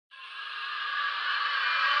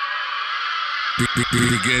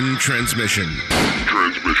Begin transmission.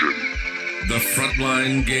 The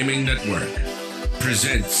Frontline Gaming Network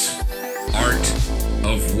presents Art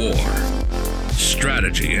of War.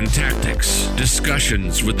 Strategy and tactics.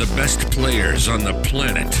 Discussions with the best players on the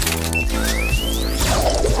planet.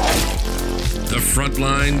 The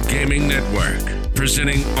Frontline Gaming Network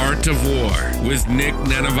presenting Art of War with Nick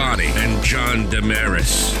Nanavati and John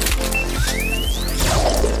Damaris.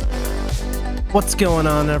 What's going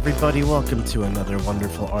on, everybody? Welcome to another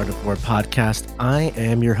wonderful Art of War podcast. I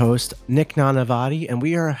am your host, Nick Nanavati, and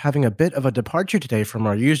we are having a bit of a departure today from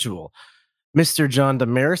our usual. Mr. John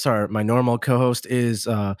Damaris, my normal co-host, is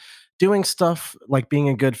doing stuff like being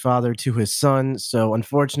a good father to his son, so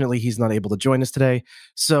unfortunately he's not able to join us today.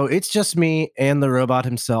 So it's just me and the robot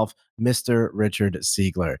himself, Mr. Richard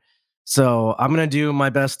Siegler. So I'm going to do my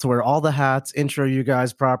best to wear all the hats, intro you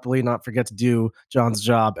guys properly, not forget to do John's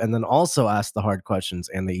job, and then also ask the hard questions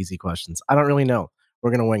and the easy questions. I don't really know. We're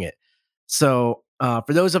going to wing it. So for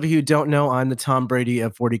those of you who don't know, I'm the Tom Brady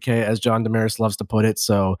of 40K, as John Damaris loves to put it.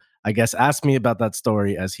 So I guess ask me about that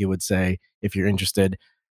story, as he would say, if you're interested.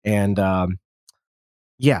 And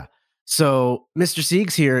yeah, so Mr.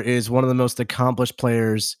 Siegs here is one of the most accomplished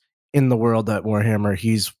players in the world at Warhammer.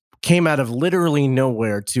 He's came out of literally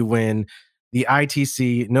nowhere to win the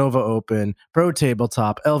ITC, Nova Open, Pro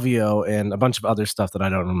Tabletop, LVO, and a bunch of other stuff that I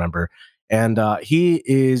don't remember. And he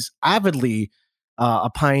is avidly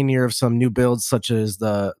a pioneer of some new builds, such as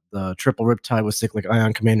the triple Riptide with Cyclic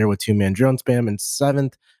Ion Commander with 2-man drone spam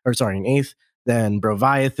in eighth, then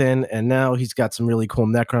Broviathan, and now he's got some really cool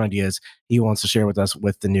Necron ideas he wants to share with us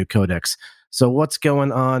with the new Codex. So what's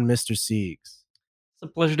going on, Mr. Siegs? It's a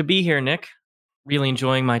pleasure to be here, Nick. Really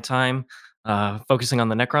enjoying my time focusing on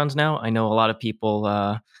the Necrons now. I know a lot of people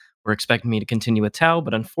were expecting me to continue with Tau,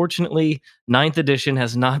 but unfortunately, 9th edition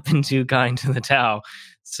has not been too kind to the Tau.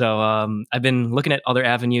 So I've been looking at other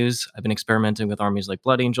avenues. I've been experimenting with armies like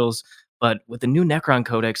Blood Angels, but with the new Necron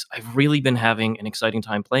Codex, I've really been having an exciting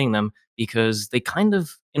time playing them because they kind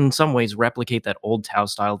of, in some ways, replicate that old Tau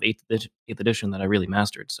style of 8th edition that I really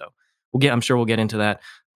mastered. So I'm sure we'll get into that.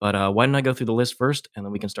 But why don't I go through the list first, and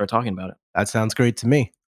then we can start talking about it. That sounds great to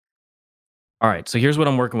me. All right, so here's what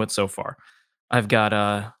I'm working with so far. I've got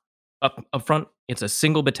up front, it's a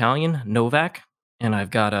single battalion, Novak, and I've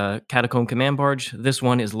got a Catacomb Command Barge. This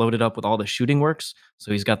one is loaded up with all the shooting works.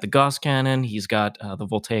 So he's got the Gauss Cannon, he's got the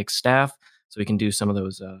Voltaic Staff, so he can do some of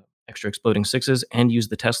those extra exploding sixes and use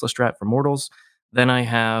the Tesla Strat for mortals. Then I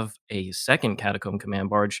have a second Catacomb Command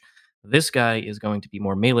Barge. This guy is going to be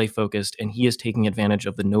more melee focused, and he is taking advantage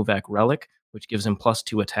of the Novak Relic, which gives him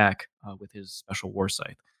 +2 attack with his special War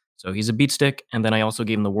Scythe. So he's a beat stick, and then I also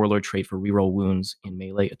gave him the Warlord trait for reroll wounds in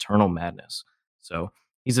melee Eternal Madness. So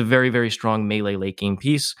he's a very, very strong melee late game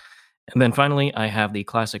piece. And then finally, I have the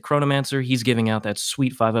classic Chronomancer. He's giving out that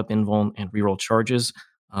sweet 5-up invuln and reroll charges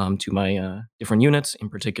to my different units, in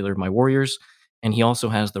particular my warriors. And he also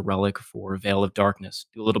has the relic for Veil of Darkness.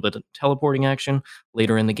 Do a little bit of teleporting action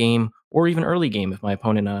later in the game, or even early game if my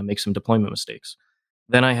opponent makes some deployment mistakes.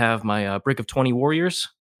 Then I have my Brick of 20 Warriors,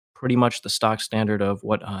 pretty much the stock standard of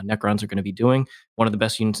what Necrons are going to be doing. One of the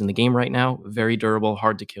best units in the game right now. Very durable,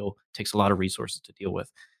 hard to kill, takes a lot of resources to deal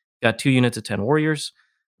with. Got 2 units of 10 Warriors.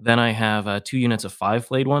 Then I have 2 units of 5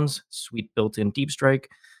 Flayed ones, sweet built-in Deep Strike.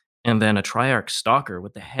 And then a Triarch Stalker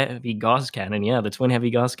with the heavy Gauss Cannon. Yeah, the twin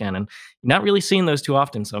heavy Gauss Cannon. Not really seeing those too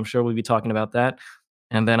often, so I'm sure we'll be talking about that.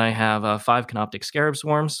 And then I have 5 Canoptic Scarab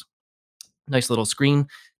Swarms. Nice little screen.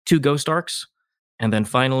 2 Ghost Arcs. And then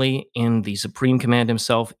finally, in the Supreme Command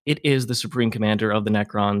himself, it is the Supreme Commander of the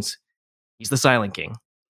Necrons. He's the Silent King.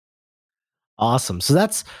 Awesome. So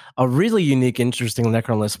that's a really unique, interesting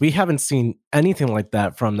Necron list. We haven't seen anything like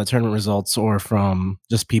that from the tournament results or from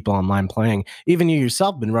just people online playing. Even you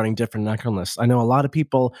yourself have been running different Necron lists. I know a lot of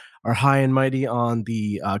people are high and mighty on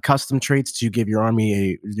the custom traits to give your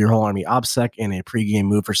whole army OBSEC and a pregame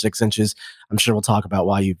move for 6 inches. I'm sure we'll talk about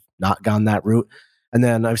why you've not gone that route. And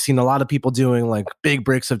then I've seen a lot of people doing like big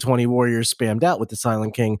bricks of 20 warriors spammed out with the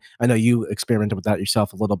Silent King. I know you experimented with that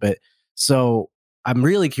yourself a little bit. So I'm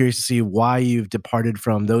really curious to see why you've departed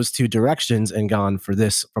from those 2 directions and gone for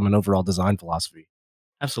this from an overall design philosophy.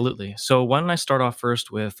 Absolutely. So why don't I start off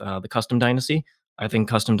first with the Custom Dynasty. I think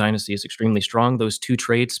Custom Dynasty is extremely strong. Those 2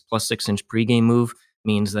 traits plus 6-inch pregame move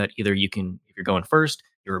means that either you can, if you're going first,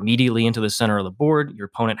 you're immediately into the center of the board. Your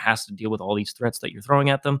opponent has to deal with all these threats that you're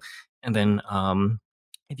throwing at them. And then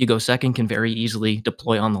if you go second, can very easily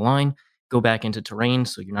deploy on the line, go back into terrain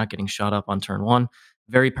so you're not getting shot up on turn 1.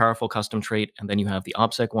 Very powerful custom trait. And then you have the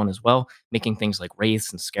OBSEC one as well, making things like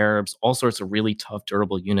Wraiths and Scarabs, all sorts of really tough,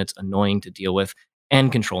 durable units, annoying to deal with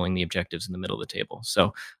and controlling the objectives in the middle of the table.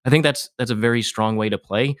 So I think that's a very strong way to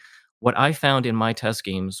play. What I found in my test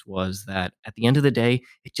games was that at the end of the day,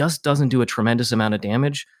 it just doesn't do a tremendous amount of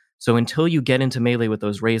damage. So until you get into melee with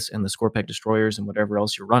those Wraiths and the Scorpec Destroyers and whatever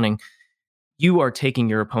else you're running, you are taking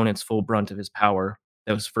your opponent's full brunt of his power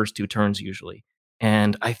those first 2 turns usually.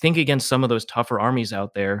 And I think against some of those tougher armies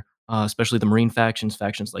out there, especially the Marine factions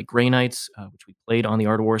like Grey Knights, which we played on the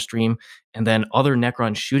Art of War stream, and then other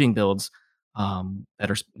Necron shooting builds that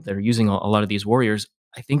are using a lot of these warriors,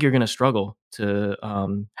 I think you're going to struggle to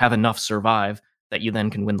have enough survive that you then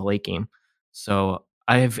can win the late game. So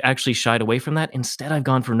I've actually shied away from that. Instead, I've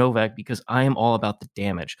gone for Novak because I am all about the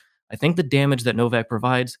damage. I think the damage that Novak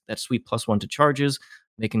provides, that sweet +1 to charges,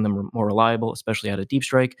 making them more reliable, especially out of deep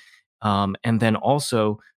strike, and then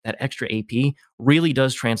also that extra AP really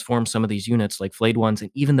does transform some of these units like Flayed Ones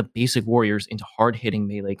and even the basic warriors into hard-hitting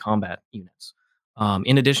melee combat units.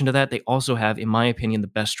 In addition to that, they also have, in my opinion, the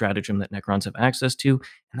best stratagem that Necrons have access to,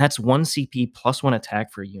 and that's 1 CP +1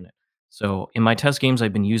 attack for a unit. So in my test games,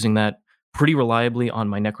 I've been using that pretty reliably on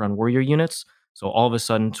my Necron warrior units. So all of a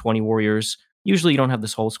sudden, 20 warriors, usually you don't have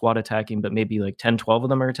this whole squad attacking, but maybe like 10, 12 of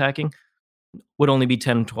them are attacking. Would only be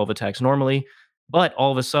 10, 12 attacks normally. But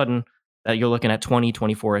all of a sudden, that you're looking at 20,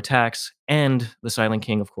 24 attacks, and the Silent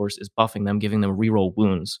King, of course, is buffing them, giving them reroll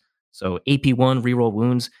wounds. So AP1 reroll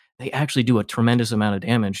wounds, they actually do a tremendous amount of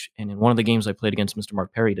damage. And in one of the games I played against Mr.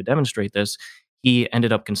 Mark Perry to demonstrate this, he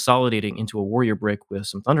ended up consolidating into a warrior brick with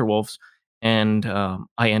some Thunderwolves, and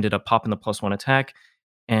I ended up popping the +1 attack,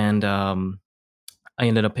 and I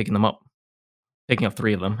ended up picking up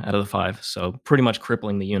 3 of them out of the 5, so pretty much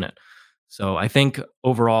crippling the unit. So I think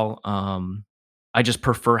overall, I just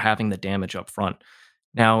prefer having the damage up front.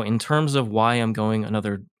 Now, in terms of why I'm going,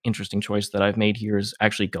 another interesting choice that I've made here is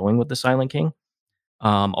actually going with the Silent King.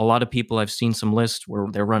 A lot of people, I've seen some lists where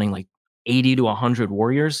they're running like 80 to 100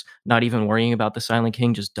 warriors, not even worrying about the Silent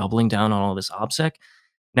King, just doubling down on all this OBSEC.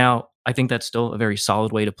 Now, I think that's still a very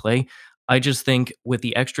solid way to play. I just think with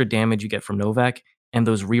the extra damage you get from Novak and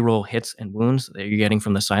those reroll hits and wounds that you're getting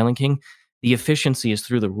from the Silent King, the efficiency is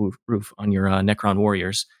through the roof on your Necron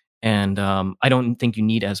warriors. And I don't think you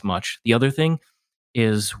need as much. The other thing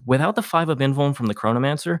is without the 5-up invuln from the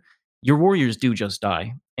Chronomancer, your warriors do just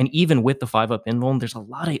die. And even with the 5-up invuln, there's a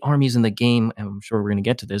lot of armies in the game, and I'm sure we're going to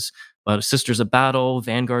get to this, but Sisters of Battle,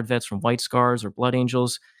 Vanguard vets from White Scars or Blood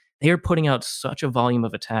Angels, they are putting out such a volume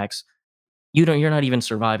of attacks. You're not even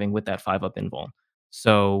surviving with that 5-up invuln.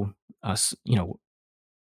 So,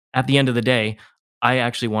 at the end of the day, I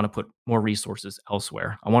actually want to put more resources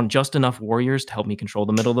elsewhere. I want just enough warriors to help me control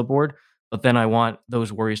the middle of the board, but then I want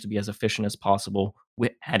those warriors to be as efficient as possible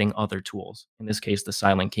with adding other tools. In this case, the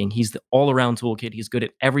Silent King. He's the all-around toolkit. He's good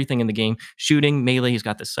at everything in the game. Shooting, melee, he's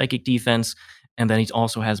got the psychic defense, and then he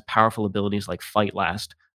also has powerful abilities like Fight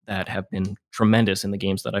Last that have been tremendous in the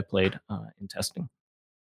games that I've played in testing.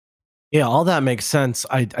 Yeah, all that makes sense.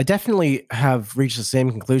 I definitely have reached the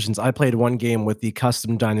same conclusions. I played one game with the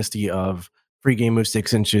custom dynasty of free game move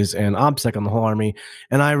 6 inches and OBSEC on the whole army,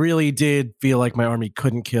 and I really did feel like my army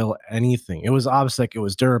couldn't kill anything. It was OBSEC, it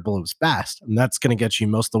was durable, it was fast, and that's going to get you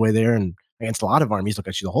most of the way there. And against a lot of armies, it'll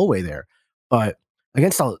get you the whole way there. But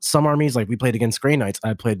against some armies, like we played against Grey Knights,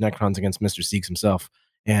 I played Necrons against Mr. Seeks himself,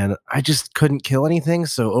 and I just couldn't kill anything.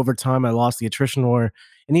 So over time, I lost the attrition war.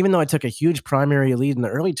 And even though I took a huge primary lead in the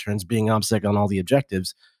early turns, being OBSEC on all the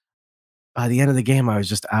objectives, by the end of the game, I was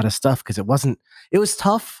just out of stuff because it was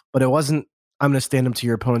tough, but it wasn't, I'm going to stand up to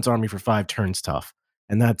your opponent's army for 5 turns tough.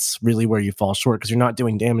 And that's really where you fall short because you're not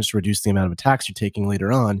doing damage to reduce the amount of attacks you're taking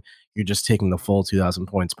later on. You're just taking the full 2,000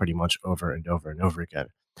 points pretty much over and over and over again.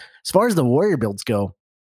 As far as the warrior builds go,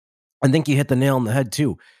 I think you hit the nail on the head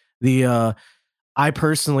too. I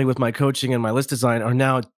personally, with my coaching and my list design, are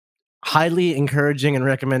now highly encouraging and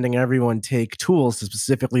recommending everyone take tools to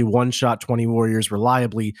specifically one-shot 20 warriors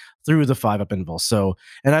reliably through the 5-up invul. So,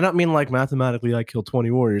 and I don't mean like mathematically I kill 20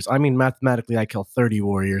 warriors. I mean mathematically I kill 30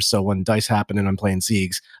 warriors. So when dice happen and I'm playing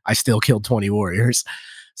Siegs, I still killed 20 warriors.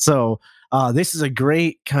 So this is a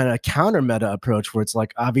great kind of counter meta approach where it's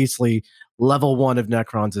like, obviously, level 1 of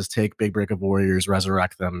Necrons is take big break of warriors,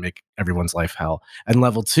 resurrect them, make everyone's life hell. And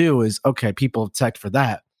level 2 is, okay, people have teched for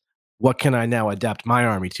that. What can I now adapt my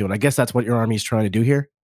army to? And I guess that's what your army is trying to do here.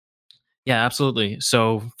 Yeah, absolutely.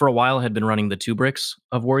 So for a while, I had been running the 2 bricks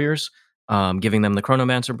of warriors, giving them the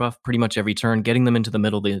Chronomancer buff pretty much every turn, getting them into the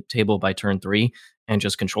middle of the table by turn 3, and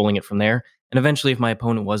just controlling it from there. And eventually, if my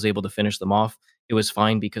opponent was able to finish them off, it was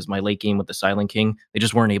fine because my late game with the Silent King, they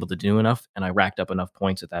just weren't able to do enough, and I racked up enough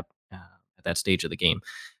points at that stage of the game.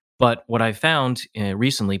 But what I found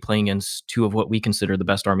recently playing against 2 of what we consider the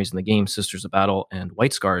best armies in the game, Sisters of Battle and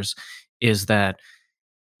White Scars, is that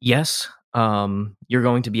Yes, you're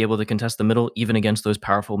going to be able to contest the middle even against those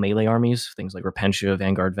powerful melee armies, things like Repentia,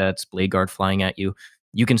 Vanguard Vets, Blade Guard flying at you.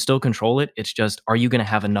 You can still control it. It's just, are you going to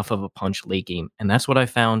have enough of a punch late game? And that's what I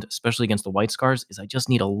found, especially against the White Scars, is I just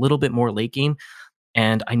need a little bit more late game,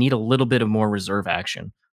 and I need a little bit of more reserve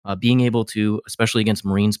action. Being able to, especially against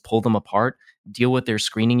Marines, pull them apart, deal with their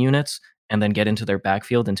screening units, and then get into their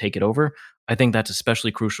backfield and take it over. I think that's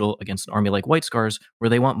especially crucial against an army like White Scars, where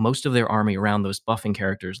they want most of their army around those buffing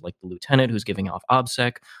characters like the Lieutenant, who's giving off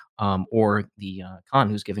OBSEC, or the Khan,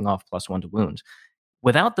 who's giving off +1 to wound.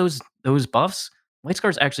 Without those buffs, White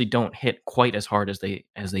Scars actually don't hit quite as hard as they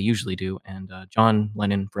usually do. And John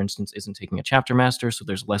Lennon, for instance, isn't taking a chapter master, so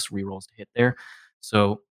there's less rerolls to hit there.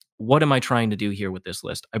 So what am I trying to do here with this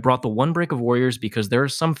list? I brought the one break of warriors because there are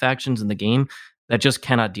some factions in the game that just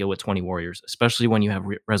cannot deal with 20 warriors, especially when you have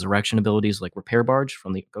resurrection abilities like Repair Barge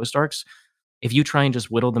from the Ghost Arcs. If you try and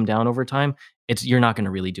just whittle them down over time, you're not going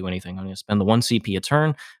to really do anything. I'm going to spend the 1 CP a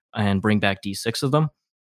turn and bring back D6 of them.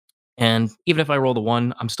 And even if I roll the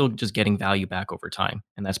 1, I'm still just getting value back over time,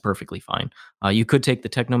 and that's perfectly fine. You could take the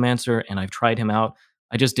Technomancer, and I've tried him out.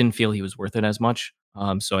 I just didn't feel he was worth it as much.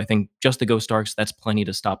 So I think just the Ghost Arcs, that's plenty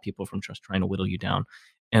to stop people from just trying to whittle you down.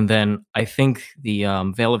 And then I think the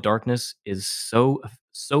Veil of Darkness is so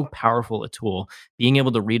powerful a tool. Being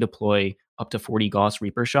able to redeploy up to 40 Gauss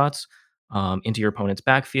Reaper shots into your opponent's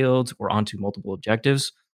backfield or onto multiple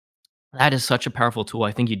objectives, that is such a powerful tool.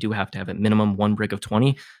 I think you do have to have at minimum 1 brick of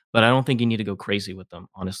 20, but I don't think you need to go crazy with them,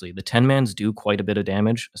 honestly. The 10-mans do quite a bit of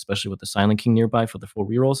damage, especially with the Silent King nearby for the full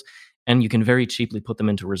rerolls, and you can very cheaply put them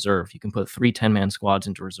into reserve. You can put 3 10-man squads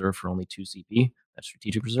into reserve for only 2 CP, that's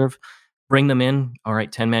strategic reserve. Bring them in. All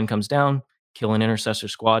right, 10-man comes down, kill an intercessor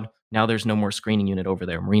squad. Now there's no more screening unit over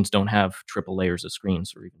there. Marines don't have triple layers of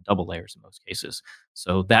screens or even double layers in most cases.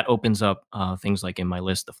 So that opens up things like in my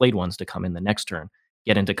list, the flayed ones to come in the next turn.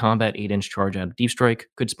 Get into combat, 8-inch charge out of Deep Strike.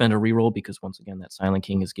 Could spend a reroll because once again, that Silent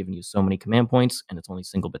King has given you so many command points and it's only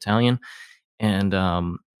single battalion. And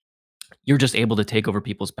you're just able to take over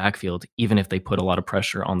people's backfield, even if they put a lot of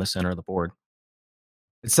pressure on the center of the board.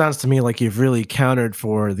 It sounds to me like you've really countered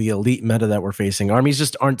for the elite meta that we're facing. Armies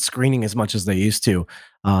just aren't screening as much as they used to.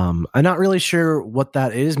 I'm not really sure what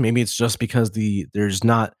that is. Maybe it's just because there's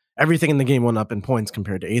not everything in the game went up in points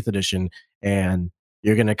compared to 8th edition, and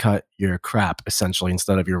you're going to cut your crap essentially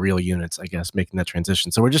instead of your real units, I guess, making that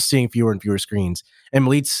transition. So we're just seeing fewer and fewer screens. And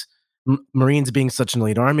Marines being such an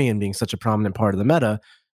elite army and being such a prominent part of the meta,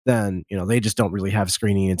 then they just don't really have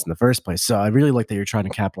screening units in the first place. So I really like that you're trying to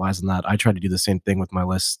capitalize on that. I try to do the same thing with my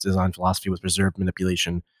list design philosophy with reserve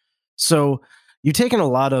manipulation. So you've taken a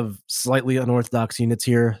lot of slightly unorthodox units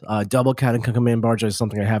here. Double Catacomb Command Barge is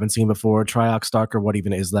something I haven't seen before. Triox Stalker, what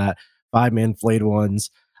even is that? 5-man flayed ones.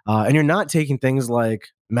 And you're not taking things like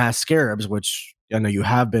Mass Scarabs, which I know you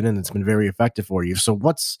have been, and it's been very effective for you. So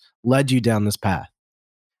what's led you down this path?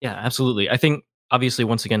 Yeah, absolutely. I think obviously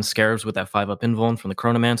once again, Scarabs with that 5-up invuln from the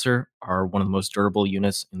Chronomancer are one of the most durable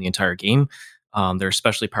units in the entire game. They're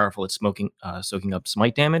especially powerful at soaking up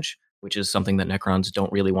smite damage, which is something that Necrons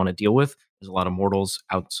don't really want to deal with. There's a lot of mortals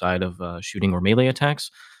outside of shooting or melee attacks.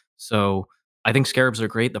 So I think Scarabs are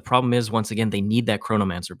great. The problem is, once again, they need that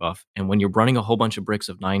Chronomancer buff. And when you're running a whole bunch of bricks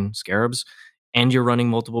of 9 Scarabs and you're running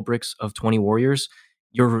multiple bricks of 20 warriors,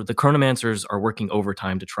 the Chronomancers are working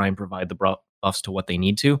overtime to try and provide the buffs to what they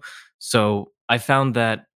need to. So I found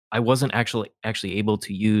that I wasn't actually able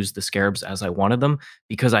to use the Scarabs as I wanted them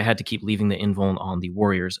because I had to keep leaving the invuln on the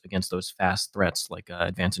warriors against those fast threats like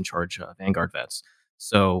advance and charge Vanguard Vets.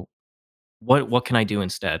 So what can I do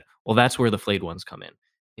instead? Well, that's where the flayed ones come in.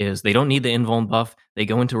 Is they don't need the invuln buff. They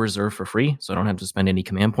go into reserve for free, so I don't have to spend any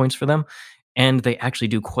command points for them. And they actually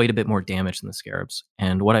do quite a bit more damage than the Scarabs.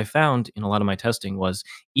 And what I found in a lot of my testing was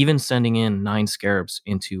even sending in 9 Scarabs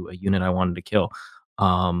into a unit I wanted to kill.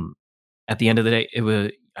 At the end of the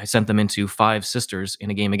day, I sent them into 5 sisters in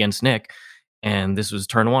a game against Nick. And this was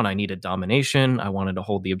turn 1. I needed domination. I wanted to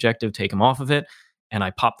hold the objective, take him off of it. And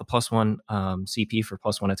I popped the +1 CP for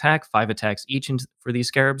 +1 attack, 5 attacks each for these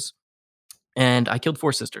Scarabs. And I killed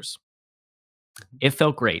 4 sisters. It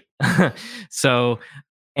felt great. So,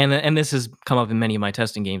 and this has come up in many of my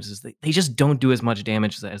testing games, is they just don't do as much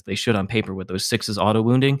damage as they should on paper with those 6s auto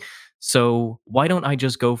wounding. So why don't I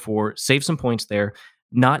just go for save some points there,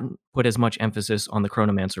 not put as much emphasis on the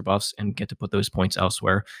Chronomancer buffs and get to put those points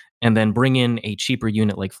elsewhere, and then bring in a cheaper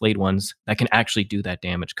unit like Flayed Ones that can actually do that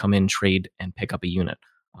damage, come in, trade, and pick up a unit,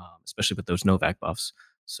 especially with those Novak buffs.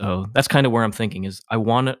 So that's kind of where I'm thinking is I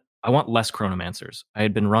want less Chronomancers. I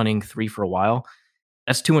had been running 3 for a while.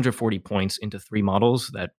 That's 240 points into 3 models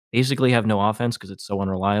that basically have no offense because it's so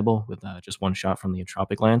unreliable with just 1 shot from the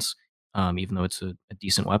Entropic Lance. even though it's a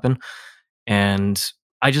decent weapon. And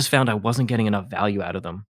I just found I wasn't getting enough value out of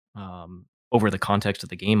them over the context of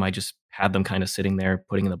the game. I just had them kind of sitting there,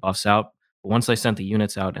 putting the buffs out. But once I sent the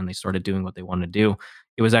units out and they started doing what they wanted to do,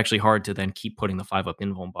 it was actually hard to then keep putting the 5-up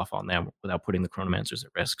invuln buff on them without putting the Chronomancers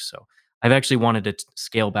at risk. So I've actually wanted to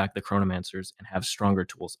scale back the Chronomancers and have stronger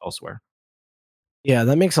tools elsewhere. Yeah,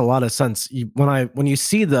 that makes a lot of sense. When you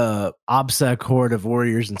see the OBSEC horde of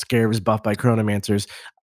warriors and scarabs buffed by chronomancers,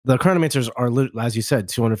 the chronomancers are, as you said,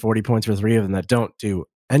 240 points for three of them that don't do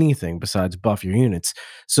anything besides buff your units.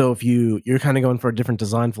 So if you're kind of going for a different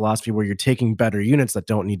design philosophy where you're taking better units that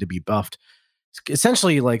don't need to be buffed,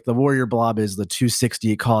 essentially like the warrior blob is the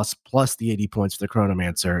 260 it costs plus the 80 points for the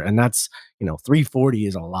chronomancer, and that's 340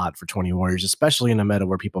 is a lot for 20 warriors, especially in a meta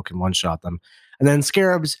where people can one shot them. And then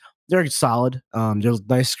scarabs, they're solid. They're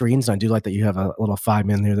nice screens, and I do like that you have a little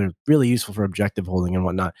 5-man there. They're really useful for objective holding and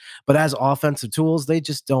whatnot, but as offensive tools they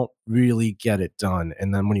just don't really get it done.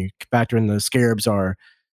 And then when you factor in the scarabs are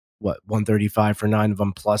 135 for 9 of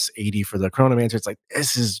them plus 80 for the chronomancer, it's like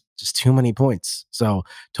this is just too many points. So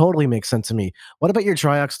totally makes sense to me. What about your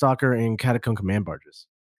Triarch Stalker and Catacomb Command Barges?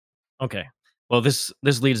 Okay. Well, this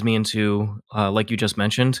leads me into like you just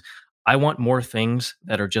mentioned, I want more things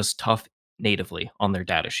that are just tough natively on their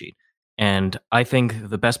data sheet. And I think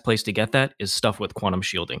the best place to get that is stuff with quantum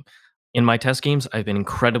shielding. In my test games, I've been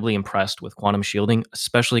incredibly impressed with quantum shielding,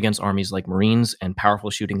 especially against armies like Marines and powerful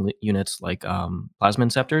shooting units like Plasma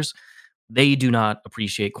Inceptors. They do not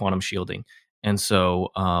appreciate quantum shielding. And so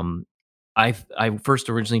I first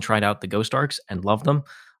originally tried out the Ghost Arcs and loved them.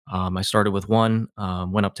 I started with one,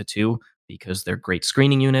 went up to two because they're great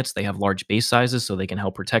screening units. They have large base sizes, so they can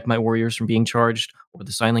help protect my warriors from being charged, or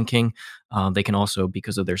the Silent King. They can also,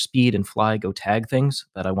 because of their speed and fly, go tag things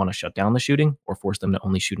that I want to shut down the shooting or force them to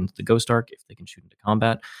only shoot into the Ghost Arc if they can shoot into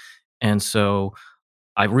combat. And so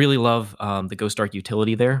I really love the Ghost Arc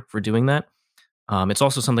utility there for doing that. It's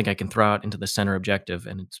also something I can throw out into the center objective,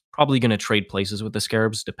 and it's probably going to trade places with the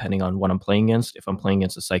Scarabs depending on what I'm playing against. If I'm playing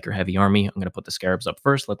against a Psyker heavy army, I'm going to put the Scarabs up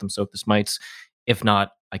first, let them soak the smites. If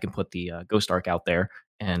not, I can put the Ghost Arc out there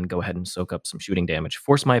and go ahead and soak up some shooting damage,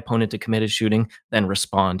 force my opponent to commit his shooting, then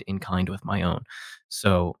respond in kind with my own.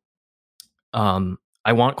 So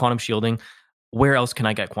I want quantum shielding. Where else can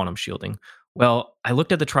I get quantum shielding? Well, I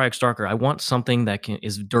looked at the Triarch Stalker. I want something that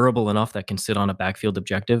is durable enough that can sit on a backfield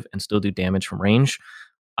objective and still do damage from range.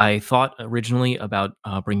 I thought originally about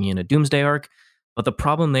bringing in a Doomsday Arc, but the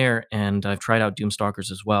problem there, and I've tried out Doomstalkers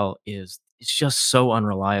as well, is it's just so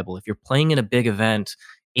unreliable. If you're playing in a big event,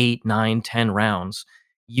 8, 9, 10 rounds,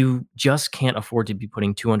 you just can't afford to be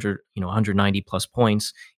putting 200, 190 plus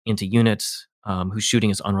points into units whose shooting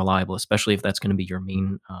is unreliable, especially if that's going to be your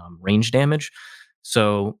main range damage.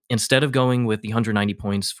 So instead of going with the 190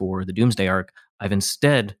 points for the Doomsday Arc, I've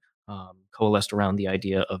instead coalesced around the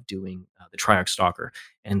idea of doing the Triarch Stalker.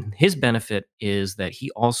 And his benefit is that he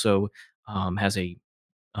also has a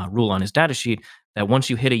rule on his data sheet that once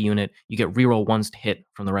you hit a unit, you get reroll ones to hit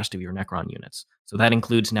from the rest of your Necron units. So that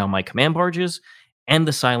includes now my command barges and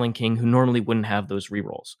the Silent King, who normally wouldn't have those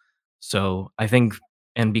rerolls. So I think,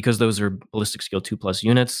 and because those are ballistic skill 2+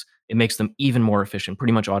 units, it makes them even more efficient,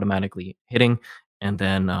 pretty much automatically hitting. And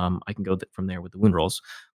then I can go from there with the wound rolls.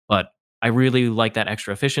 But I really like that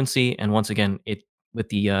extra efficiency. And once again, it with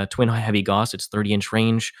the twin heavy Gauss, it's 30-inch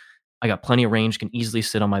range. I got plenty of range, can easily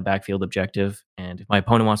sit on my backfield objective. And if my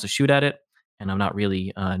opponent wants to shoot at it, and I'm not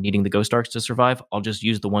really needing the Ghost Arcs to survive, I'll just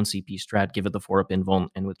use the 1 CP strat, give it the 4-up invuln,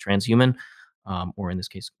 and with Transhuman, or in this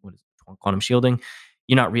case, what is it, Quantum Shielding,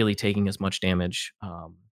 you're not really taking as much damage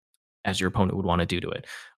as your opponent would want to do to it.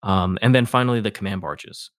 And then finally, the command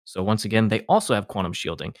barges. So once again, they also have quantum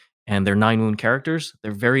shielding, and they're 9-wound characters.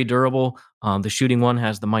 They're very durable. The shooting one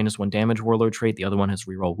has the -1 damage warlord trait. The other one has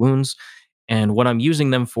reroll wounds. And what I'm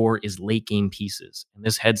using them for is late game pieces. And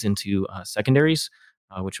this heads into secondaries,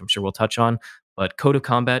 which I'm sure we'll touch on. But Code of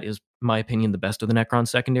Combat is, in my opinion, the best of the Necron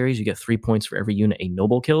secondaries. You get 3 points for every unit a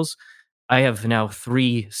noble kills. I have now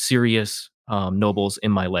 3 serious nobles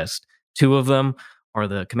in my list. 2 of them are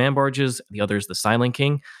the command barges, the other is the Silent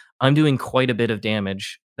King. I'm doing quite a bit of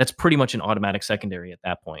damage. That's pretty much an automatic secondary at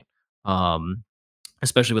that point.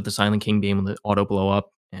 Especially with the Silent King being able to auto blow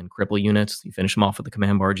up and cripple units. You finish them off with the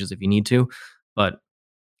command barges if you need to. But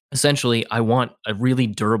essentially, I want a really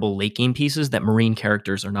durable late game pieces that Marine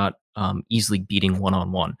characters are not easily beating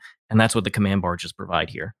one-on-one. And that's what the command barges provide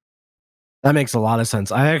here. That makes a lot of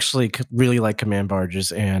sense. I actually really like command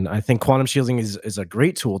barges, and I think quantum shielding is a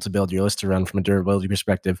great tool to build your list around from a durability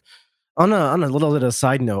perspective. On a little bit of a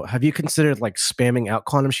side note, have you considered like spamming out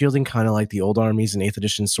quantum shielding, kind of like the old armies in 8th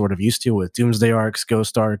edition sort of used to with Doomsday Arcs,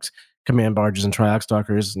 Ghost Arcs, command barges and triax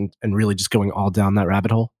stalkers and really just going all down that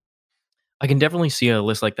rabbit hole? I can definitely see a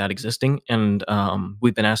list like that existing, and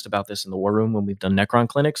we've been asked about this in the war room when we've done Necron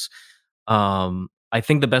clinics. I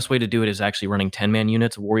think the best way to do it is actually running 10-man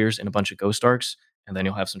units of warriors and a bunch of ghost arcs, and then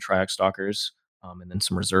you'll have some triax stalkers, and then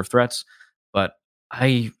some reserve threats. But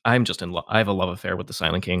I'm just in love. I have a love affair with the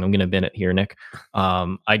Silent King. I'm going to admit it here, Nick.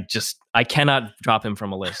 I cannot drop him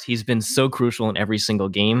from a list. He's been so crucial in every single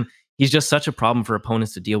game. He's just such a problem for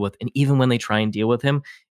opponents to deal with, and even when they try and deal with him,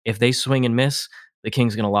 if they swing and miss, the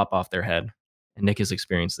King's going to lop off their head. And Nick has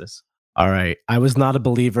experienced this. All right. I was not a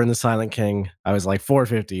believer in the Silent King. I was like,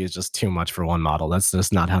 450 is just too much for one model. That's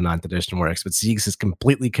just not how 9th edition works. But Siegs has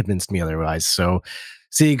completely convinced me otherwise. So,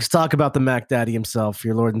 Siegs, talk about the Mac Daddy himself,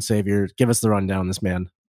 your Lord and Savior. Give us the rundown, this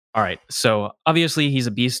man. All right. So obviously he's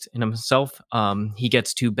a beast in himself. He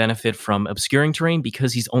gets to benefit from obscuring terrain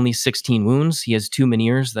because he's only 16 wounds. He has 2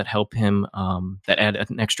 Minears that help him, that add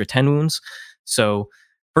an extra 10 wounds. So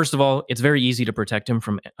first of all, it's very easy to protect him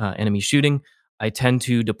from enemy shooting. I tend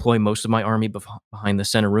to deploy most of my army behind the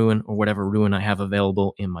center ruin or whatever ruin I have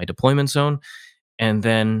available in my deployment zone. And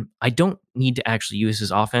then I don't need to actually use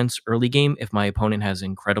his offense early game if my opponent has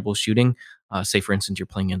incredible shooting. Say, for instance, you're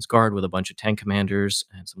playing against Guard with a bunch of tank commanders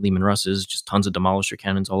and some Leman Russes, just tons of Demolisher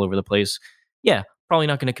cannons all over the place. Yeah, probably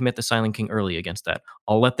not going to commit the Silent King early against that.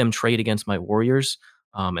 I'll let them trade against my warriors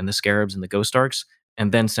and the Scarabs and the Ghost Arcs,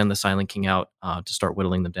 and then send the Silent King out to start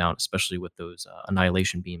whittling them down, especially with those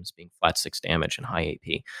Annihilation Beams being flat 6 damage and high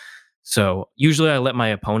AP. So usually I let my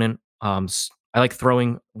opponent I like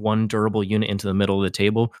throwing one durable unit into the middle of the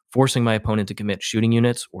table, forcing my opponent to commit shooting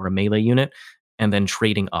units or a melee unit, and then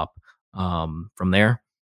trading up from there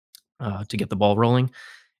to get the ball rolling.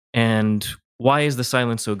 And why is the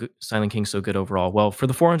Silent King so good overall? Well, for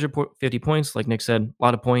the 450 points, like Nick said, a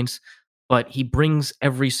lot of points, but he brings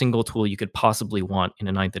every single tool you could possibly want in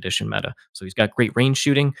a 9th edition meta. So he's got great range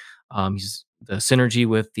shooting. He's the synergy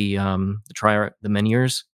with the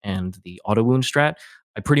Menhirs and the auto wound strat.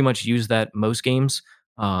 I pretty much use that most games.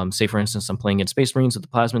 Say, for instance, I'm playing against Space Marines with the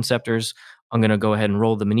Plasmid Scepters. I'm going to go ahead and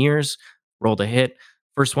roll the Menhirs, roll the hit.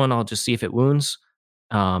 First one, I'll just see if it wounds.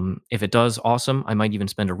 If it does, awesome. I might even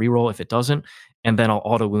spend a reroll if it doesn't. And then I'll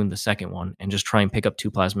auto wound the second one and just try and pick up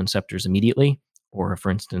 2 Plasmid Scepters immediately. Or,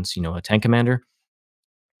 for instance, a tank commander.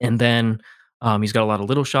 And then he's got a lot of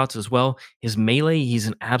little shots as well. His melee, he's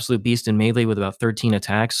an absolute beast in melee with about 13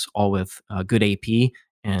 attacks, all with good AP.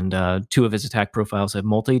 And 2 of his attack profiles have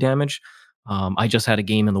multi-damage. I just had a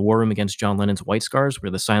game in the War Room against John Lennon's White Scars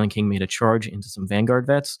where the Silent King made a charge into some Vanguard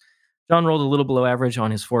vets. John rolled a little below average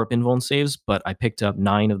on his 4-up invuln saves, but I picked up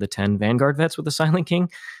 9 of the 10 Vanguard vets with the Silent King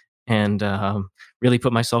and really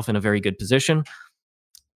put myself in a very good position.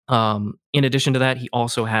 In addition to that, he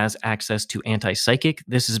also has access to anti-psychic.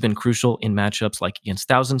 This has been crucial in matchups like against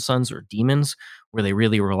Thousand Suns or Demons, where they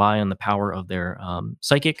really rely on the power of their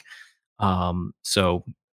psychic. So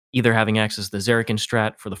either having access to the Zerikin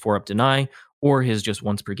strat for the 4-up deny, or his just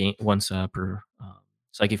once per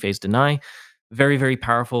psychic phase deny. Very, very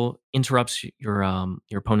powerful. Interrupts your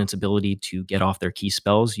opponent's ability to get off their key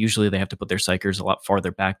spells. Usually they have to put their psychers a lot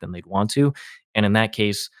farther back than they'd want to. And in that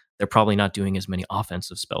case, they're probably not doing as many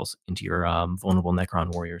offensive spells into your vulnerable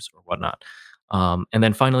Necron warriors or whatnot. And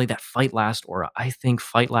then finally, that Fight Last aura. I think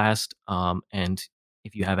Fight Last, and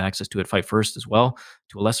if you have access to it, Fight First as well,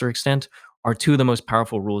 to a lesser extent, are 2 of the most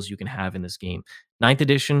powerful rules you can have in this game. 9th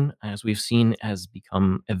edition, as we've seen, has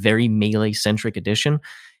become a very melee-centric edition.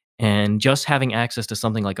 And just having access to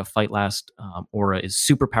something like a Fight Last aura is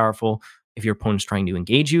super powerful if your opponent's trying to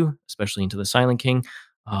engage you, especially into the Silent King.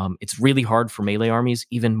 It's really hard for melee armies,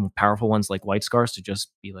 even powerful ones like White Scars, to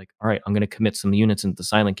just be like, all right, I'm going to commit some units into the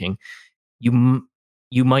Silent King.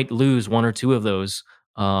 You might lose 1 or 2 of those.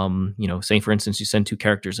 Say, for instance, you send 2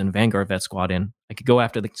 characters and Vanguard Vet Squad in. I could go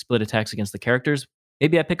after the split attacks against the characters.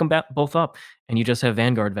 Maybe I pick them both up, and you just have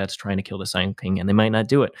Vanguard Vets trying to kill the Silent King, and they might not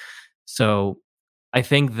do it. So I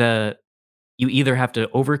think that you either have to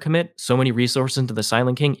overcommit so many resources into the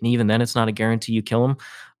Silent King, and even then it's not a guarantee you kill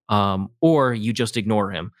him, or you just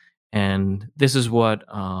ignore him. And this is what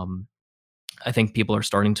I think people are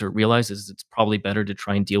starting to realize is it's probably better to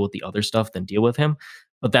try and deal with the other stuff than deal with him.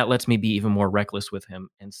 But that lets me be even more reckless with him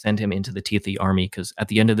and send him into the teeth of the army, because at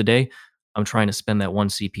the end of the day, I'm trying to spend that 1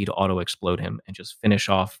 CP to auto-explode him and just finish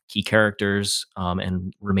off key characters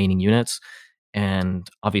and remaining units. And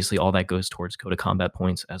obviously all that goes towards code of combat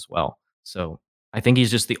points as well. So I think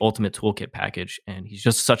he's just the ultimate toolkit package, and he's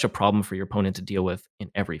just such a problem for your opponent to deal with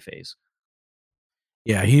in every phase.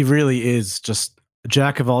 Yeah, he really is just a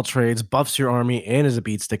jack of all trades, buffs your army, and is a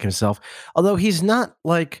beatstick himself. Although he's not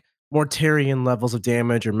like Mortarion levels of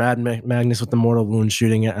damage or Magnus with the mortal wound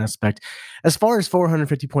shooting aspect. As far as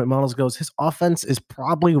 450 point models goes, his offense is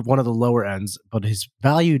probably one of the lower ends, but his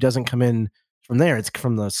value doesn't come in from there. It's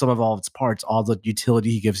from the sum of all of its parts, all the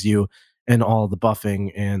utility he gives you, and all the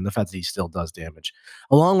buffing, and the fact that he still does damage,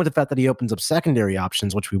 along with the fact that he opens up secondary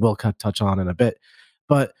options, which we will touch on in a bit.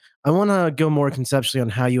 But I want to go more conceptually on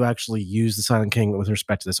how you actually use the Silent King with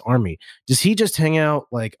respect to this army. Does he just hang out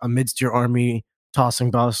like amidst your army,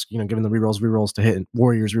 tossing buffs, giving the rerolls to hit and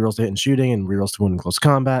warriors, rerolls to hit and shooting, and rerolls to win in close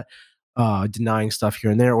combat, denying stuff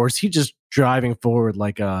here and there, or is he just driving forward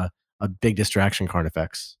like a big distraction card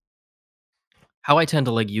effects? How I tend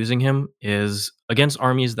to like using him is against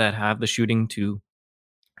armies that have the shooting to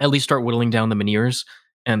at least start whittling down the Meniers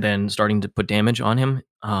and then starting to put damage on him.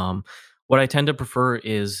 What I tend to prefer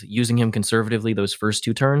is using him conservatively those first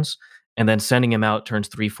two turns and then sending him out turns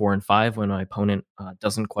 3, 4, and 5 when my opponent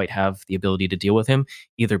doesn't quite have the ability to deal with him,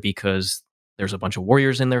 either because there's a bunch of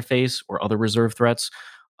warriors in their face or other reserve threats,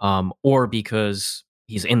 or because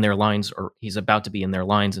he's in their lines or he's about to be in their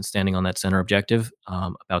lines and standing on that center objective,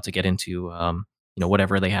 about to get into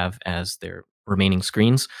whatever they have as their remaining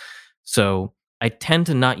screens. So I tend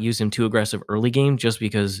to not use him too aggressive early game just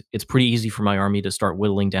because it's pretty easy for my army to start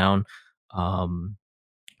whittling down um,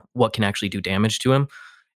 what can actually do damage to him.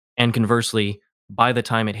 And conversely, by the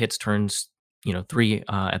time it hits turns, 3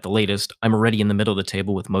 at the latest, I'm already in the middle of the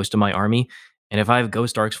table with most of my army. And if I have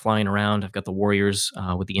Ghost Arcs flying around, I've got the warriors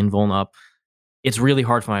with the invuln up. It's really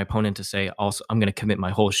hard for my opponent to say, also, I'm going to commit my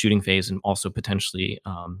whole shooting phase and also potentially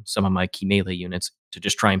some of my key melee units to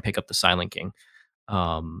just try and pick up the Silent King.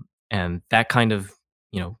 And that kind of,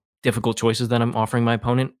 difficult choices that I'm offering my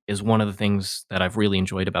opponent is one of the things that I've really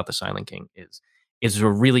enjoyed about the Silent King is a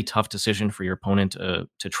really tough decision for your opponent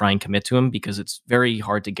to try and commit to him because it's very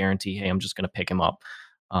hard to guarantee, hey, I'm just going to pick him up.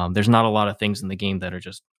 There's not a lot of things in the game that are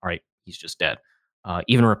just, all right, he's just dead.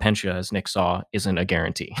 Even Repentia, as Nick saw, isn't a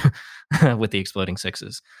guarantee with the exploding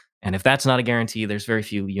sixes. And if that's not a guarantee, there's very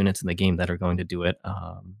few units in the game that are going to do it,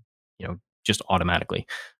 just automatically.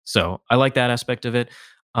 So I like that aspect of it.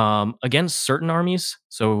 Against certain armies,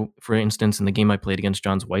 so for instance, in the game I played against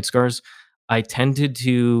John's White Scars, I tended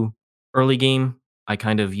to early game, I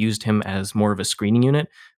kind of used him as more of a screening unit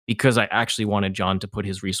because I actually wanted John to put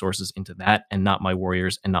his resources into that and not my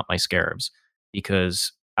warriors and not my scarabs.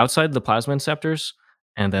 Because outside the plasma inceptors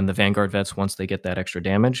and then the Vanguard vets, once they get that extra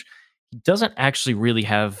damage, he doesn't actually really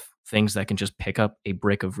have things that can just pick up a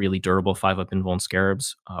brick of really durable 5-up invuln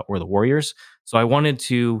scarabs or the warriors. So I wanted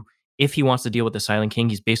to, if he wants to deal with the Silent King,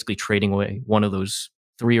 he's basically trading away one of those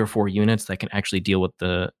 3 or 4 units that can actually deal with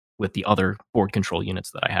the other board control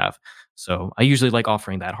units that I have. So I usually like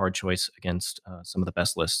offering that hard choice against some of the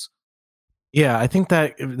best lists. Yeah, I think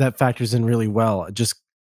that factors in really well. Just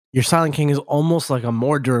your Silent King is almost like a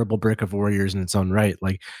more durable brick of warriors in its own right.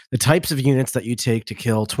 Like the types of units that you take to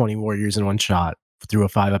kill 20 warriors in one shot through a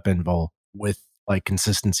 5-up invul with like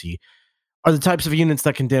consistency are the types of units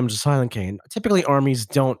that can damage the Silent King. Typically, armies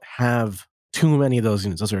don't have too many of those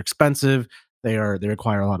units. Those are expensive. They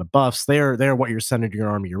require a lot of buffs. They are what you're centered your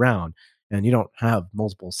army around, and you don't have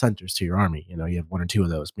multiple centers to your army. You have 1 or 2 of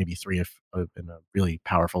those, maybe 3 if in a really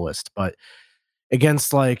powerful list. But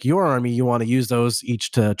against like your army, you want to use those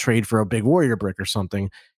each to trade for a big warrior brick or something.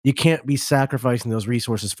 You can't be sacrificing those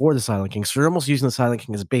resources for the Silent King. So you're almost using the Silent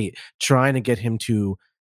King as bait, trying to get him to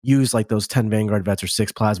use like those 10 Vanguard vets or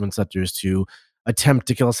 6 Plasma Inceptors to attempt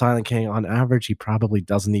to kill a Silent King. On average, he probably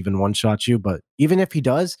doesn't even one-shot you, but even if he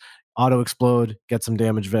does, auto explode, get some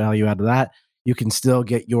damage value out of that. You can still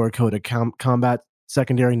get your Coda combat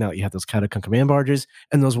secondary now that you have those Catacomb command barges,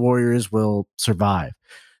 and those warriors will survive.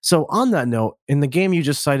 So on that note, in the game you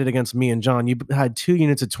just cited against me and John, you had 2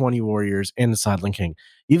 units of 20 warriors and the Silent King.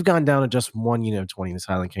 You've gone down to just 1 unit of 20 in the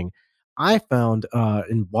Silent King. I found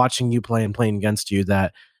in watching you play and playing against you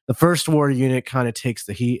that the first warrior unit kind of takes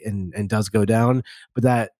the heat and does go down, but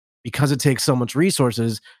that because it takes so much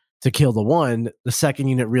resources to kill the one, the second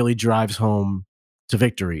unit really drives home to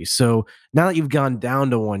victory. So now that you've gone down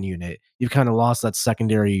to 1 unit, you've kind of lost that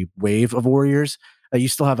secondary wave of warriors. You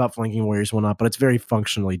still have outflanking warriors, whatnot, but it's very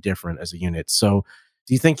functionally different as a unit. So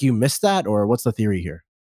do you think you missed that, or what's the theory here?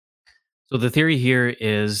 So the theory here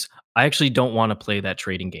is I actually don't want to play that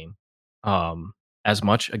trading game um, as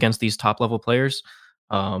much against these top level players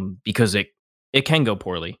because it can go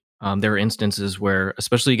poorly. There are instances where,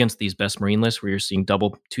 especially against these best marine lists, where you're seeing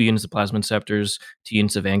double 2 units of plasma inceptors, 2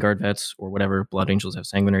 units of Vanguard vets, or whatever Blood Angels have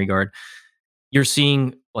sanguinary guard. You're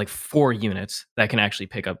seeing like 4 units that can actually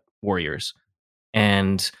pick up warriors.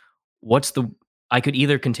 And what's the I could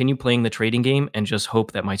either continue playing the trading game and just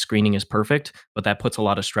hope that my screening is perfect, but that puts a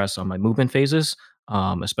lot of stress on my movement phases.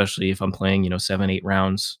 especially if I'm playing, 7, 8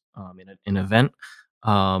 rounds in an event.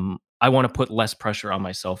 I want to put less pressure on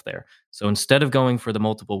myself there. So instead of going for the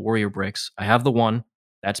multiple warrior bricks, I have the one.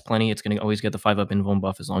 That's plenty. It's going to always get the 5-up invuln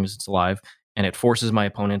buff as long as it's alive. And it forces my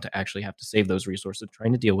opponent to actually have to save those resources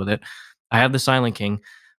trying to deal with it. I have the Silent King.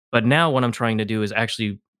 But now what I'm trying to do is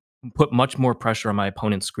actually put much more pressure on my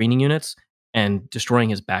opponent's screening units and destroying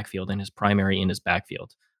his backfield and his primary in his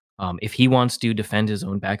backfield. If he wants to defend his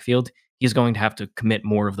own backfield, he's going to have to commit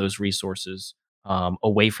more of those resources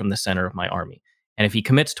away from the center of my army. And if he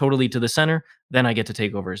commits totally to the center, then I get to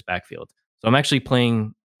take over his backfield. So I'm actually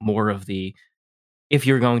playing more of the if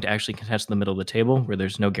you're going to actually contest the middle of the table, where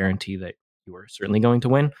there's no guarantee that you are certainly going to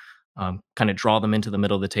win, kind of draw them into the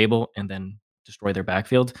middle of the table and then destroy their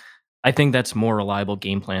backfield. I think that's more reliable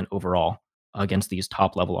game plan overall against these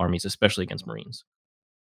top level armies, especially against Marines.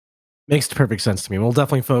 Makes perfect sense to me. We'll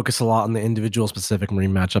definitely focus a lot on the individual specific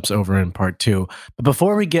Marine matchups over in part two. But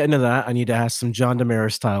before we get into that, I need to ask some John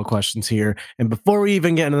Damaris style questions here. And before we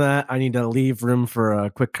even get into that, I need to leave room for a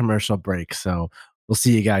quick commercial break. So we'll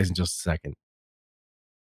see you guys in just a second.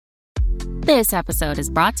 This episode is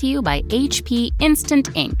brought to you by HP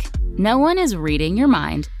Instant Ink. No one is reading your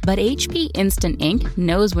mind, but HP Instant Ink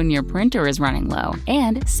knows when your printer is running low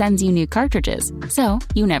and sends you new cartridges, so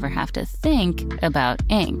you never have to think about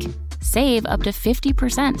ink. Save up to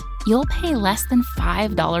 50%. You'll pay less than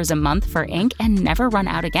 $5 a month for ink and never run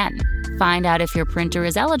out again. Find out if your printer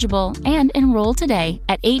is eligible and enroll today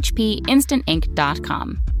at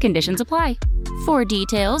hpinstantink.com. Conditions apply. For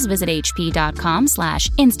details, visit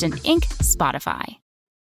hp.com/instantink Spotify.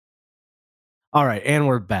 All right, and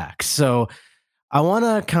we're back. So I want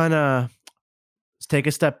to kind of take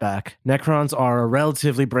a step back. Necrons are a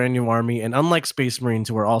relatively brand new army, and unlike Space Marines,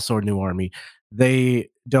 who are also a new army, they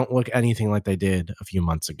don't look anything like they did a few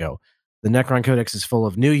months ago. The Necron Codex is full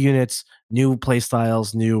of new units, new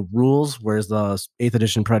playstyles, new rules, whereas the 8th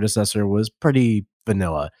edition predecessor was pretty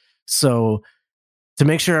vanilla. So to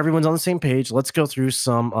make sure everyone's on the same page, let's go through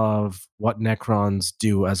some of what Necrons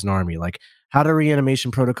do as an army, like how do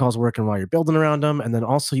reanimation protocols work and why you're building around them. And then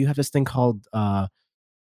also you have this thing called, I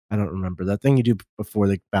don't remember, that thing you do before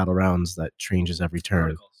the battle rounds that changes every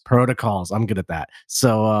turn. Protocols. I'm good at that.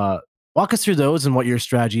 So walk us through those and what your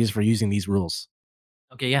strategy is for using these rules.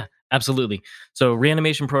 Okay, yeah, absolutely. So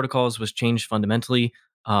reanimation protocols was changed fundamentally.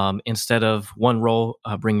 Instead of one roll,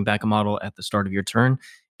 bringing back a model at the start of your turn,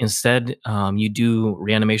 instead you do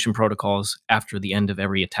reanimation protocols after the end of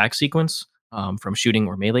every attack sequence, from shooting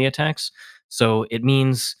or melee attacks. So it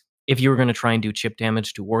means if you were going to try and do chip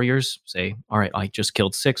damage to warriors, say, all right, I just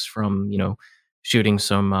killed 6 from shooting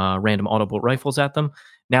some random audible rifles at them.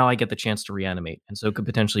 Now I get the chance to reanimate, and so it could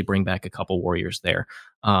potentially bring back a couple warriors there.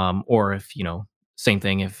 Or if same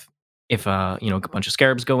thing. If a bunch of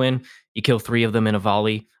scarabs go in, you kill 3 of them in a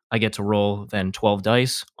volley. I get to roll then 12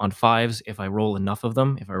 dice on 5s. If I roll enough of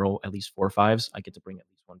them, if I roll at least 4 5s, I get to bring at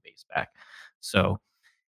least 1 base back. So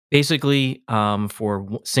basically, for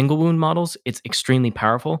single wound models, it's extremely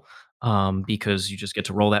powerful because you just get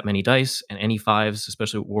to roll that many dice, and any 5s,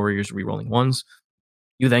 especially warriors rerolling 1s,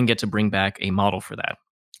 you then get to bring back a model for that.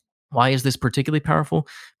 Why is this particularly powerful?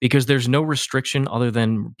 Because there's no restriction other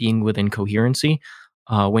than being within coherency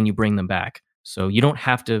when you bring them back. So you don't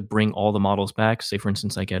have to bring all the models back. Say, for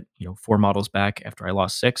instance, I get 4 models back after I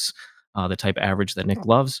lost 6, the type average that Nick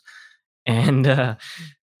loves. And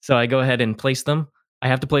so I go ahead and place them. I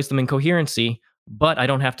have to place them in coherency, but I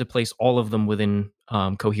don't have to place all of them within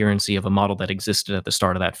coherency of a model that existed at the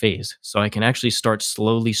start of that phase. So I can actually start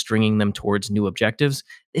slowly stringing them towards new objectives.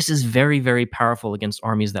 This is very, very powerful against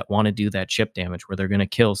armies that want to do that chip damage, where they're going to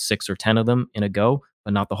kill 6 or 10 of them in a go,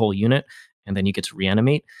 but not the whole unit, and then you get to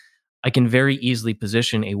reanimate. I can very easily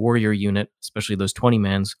position a warrior unit, especially those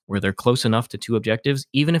 20-mans, where they're close enough to 2 objectives.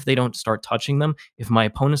 Even if they don't start touching them, if my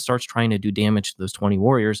opponent starts trying to do damage to those 20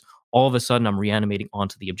 warriors, all of a sudden I'm reanimating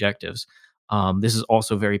onto the objectives. This is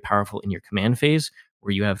also very powerful in your command phase,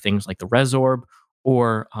 where you have things like the Res Orb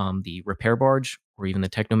or the Repair Barge, or even the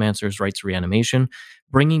Technomancer's Rites Reanimation,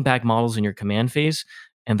 bringing back models in your command phase.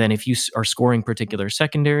 And then if you are scoring particular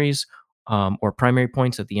secondaries or primary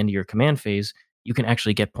points at the end of your command phase, you can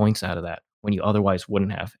actually get points out of that when you otherwise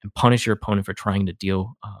wouldn't have, and punish your opponent for trying to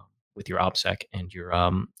deal with your OBSEC and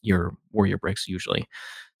your warrior bricks usually.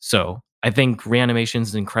 So I think reanimation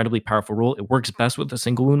is an incredibly powerful rule. It works best with the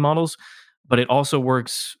single wound models, but it also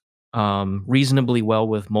works reasonably well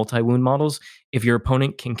with multi-wound models if your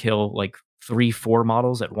opponent can kill like 3-4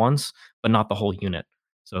 models at once, but not the whole unit.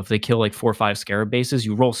 So if they kill like 4 or 5 scarab bases,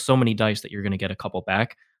 you roll so many dice that you're going to get a couple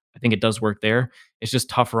back. I think it does work there. It's just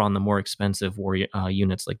tougher on the more expensive warrior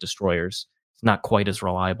units like destroyers. It's not quite as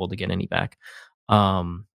reliable to get any back.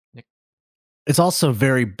 Um, It's also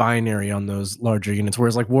very binary on those larger units,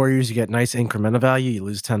 whereas like warriors, you get nice incremental value. You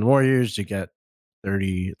lose 10 warriors, you get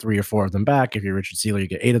 33 or 4 of them back. If you're Richard Sealer, you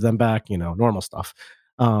get 8 of them back, normal stuff.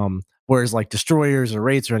 Whereas like destroyers or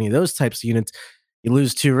rates or any of those types of units, you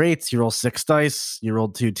lose 2 rates, you roll 6 dice, you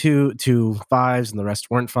rolled two fives, and the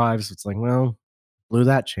rest weren't fives. It's like, well, blew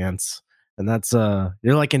that chance. And that's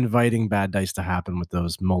you're like inviting bad dice to happen with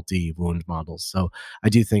those multi-wound models. So I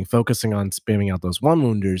do think focusing on spamming out those one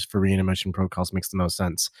wounders for reanimation protocols makes the most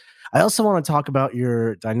sense. I also want to talk about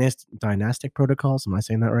your dynastic protocols. Am I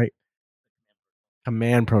saying that right?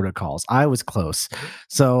 Command protocols. I was close.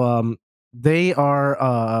 So they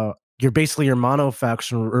are you're basically your mono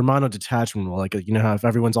faction or mono detachment rule. Like how if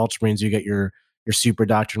everyone's ultramarines, you get your super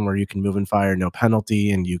doctrine where you can move and fire no penalty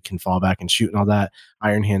and you can fall back and shoot and all that.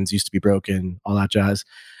 Iron hands used to be broken, all that jazz.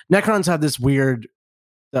 Necrons have this weird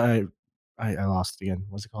I lost it again.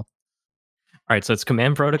 What's it called? All right, so it's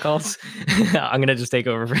command protocols. I'm going to just take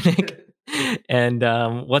over for Nick. And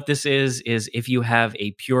what this is if you have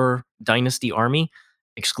a pure dynasty army,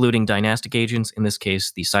 excluding dynastic agents, in this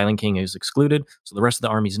case, the Silent King is excluded, so the rest of the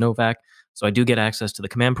army is Novak. So I do get access to the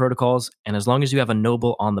command protocols, and as long as you have a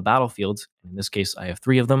noble on the battlefield, in this case, I have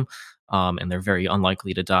 3 of them, and they're very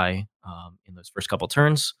unlikely to die in those first couple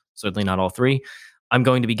turns, certainly not all 3, I'm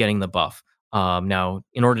going to be getting the buff. Now,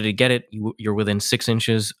 in order to get it, you're within 6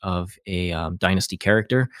 inches of a dynasty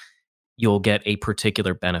character. You'll get a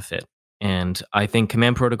particular benefit. And I think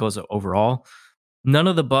command protocols overall, none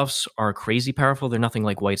of the buffs are crazy powerful. They're nothing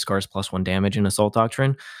like White Scars +1 damage in Assault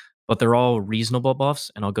Doctrine, but they're all reasonable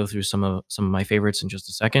buffs. And I'll go through some of my favorites in just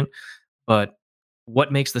a second. But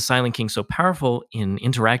what makes the Silent King so powerful in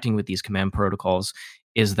interacting with these command protocols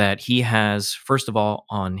is that he has, first of all,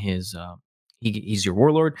 on his he's your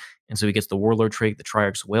warlord, and so he gets the warlord trait, the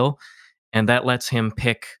Triarch's Will, and that lets him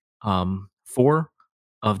pick 4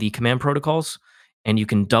 of the command protocols, and you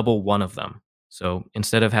can double one of them. So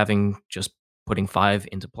instead of having just putting 5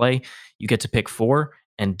 into play, you get to pick 4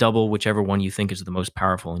 and double whichever one you think is the most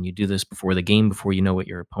powerful. And you do this before the game, before you know what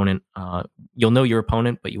your opponent. You'll know your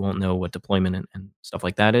opponent, but you won't know what deployment and stuff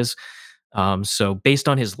like that is. So based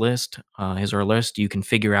on his list, you can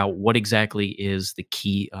figure out what exactly is the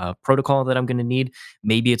key protocol that I'm going to need.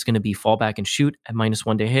 Maybe it's going to be fall back and shoot at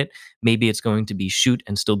 -1 to hit. Maybe it's going to be shoot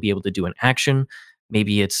and still be able to do an action.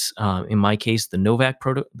 Maybe it's, in my case, the Novak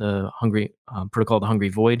protocol, the Hungry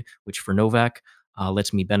Void, which for Novak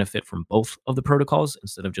lets me benefit from both of the protocols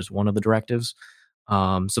instead of just one of the directives.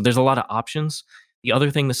 So there's a lot of options. The other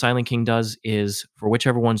thing the Silent King does is for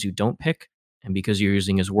whichever ones you don't pick, and because you're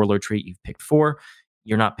using his warlord trait, you've picked 4.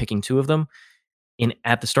 You're not picking 2 of them.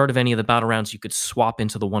 At the start of any of the battle rounds, you could swap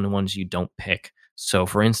into the ones you don't pick. So,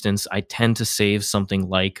 for instance, I tend to save something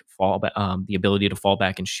like the ability to fall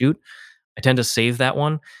back and shoot. I tend to save that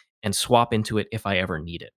one and swap into it if I ever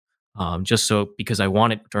need it. Just so because I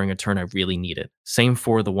want it during a turn, I really need it. Same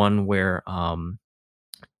for the one where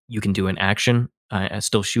you can do an action,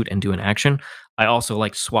 still shoot and do an action. I also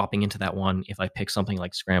like swapping into that one if I pick something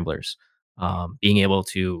like Scramblers. Being able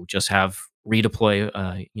to just have redeploy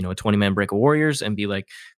a 20-man break of warriors and be like,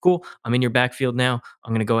 cool, I'm in your backfield now.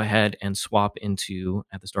 I'm going to go ahead and swap into,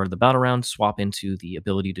 at the start of the battle round, swap into the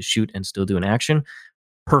ability to shoot and still do an action.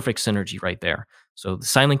 Perfect synergy right there. So the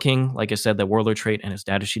Silent King, like I said, the warlord trait and his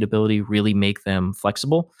data sheet ability really make them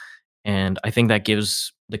flexible. And I think that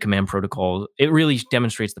gives the command protocol, it really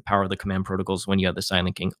demonstrates the power of the command protocols when you have the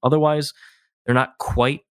Silent King. Otherwise, they're not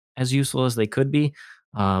quite as useful as they could be,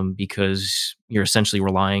 because you're essentially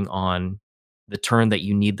relying on the turn that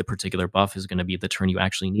you need the particular buff is going to be the turn you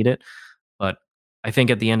actually need it. But I think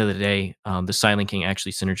at the end of the day, the Silent King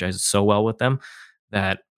actually synergizes so well with them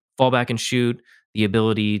that fall back and shoot, the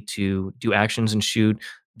ability to do actions and shoot,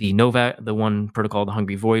 the Novak, the one protocol, the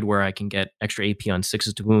Hungry Void, where I can get extra AP on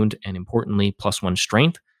 6s to wound, and importantly, +1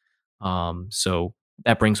 strength. So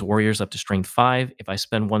that brings warriors up to strength 5. If I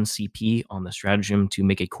spend 1 CP on the stratagem to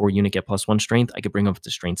make a core unit get +1 strength, I could bring up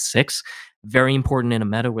to strength 6. Very important in a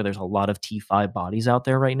meta where there's a lot of T5 bodies out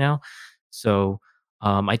there right now. So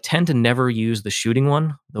I tend to never use the shooting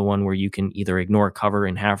one, the one where you can either ignore cover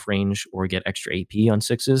in half range or get extra AP on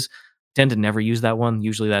 6s. Tend to never use that one.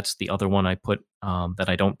 Usually that's the other one I put that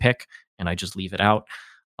I don't pick, and I just leave it out.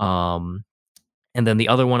 And then the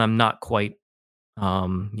other one I'm not quite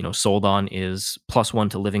sold on is +1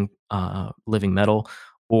 to living metal,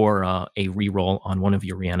 or a reroll on one of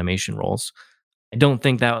your reanimation rolls. I don't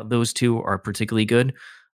think that those two are particularly good,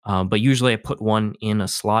 but usually I put one in a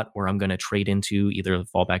slot where I'm going to trade into either the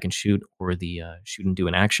fall back and shoot or the shoot and do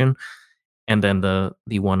an action, and then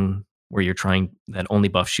the one where you're trying that only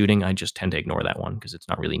buff shooting, I just tend to ignore that one because it's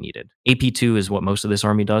not really needed. AP2 is what most of this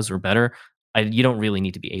army does, or better. You don't really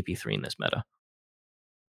need to be AP3 in this meta.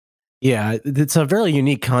 Yeah, it's a very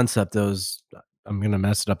unique concept. Those I'm gonna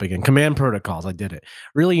mess it up again. Command protocols. I did it.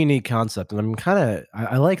 Really unique concept, and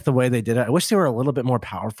I like the way they did it. I wish they were a little bit more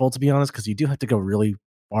powerful, to be honest, because you do have to go really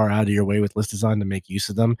far out of your way with list design to make use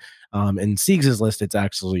of them. In Siegs' list, it's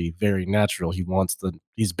actually very natural.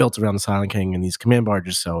 He's built around the Silent King and these command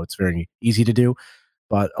barges, so it's very easy to do.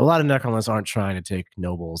 But a lot of Necron lists aren't trying to take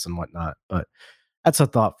nobles and whatnot. But that's a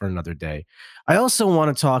thought for another day. I also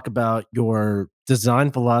want to talk about your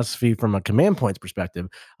design philosophy from a command points perspective.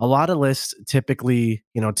 A lot of lists typically,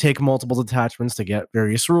 take multiple detachments to get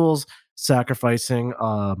various rules, sacrificing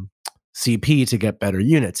CP to get better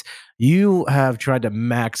units. You have tried to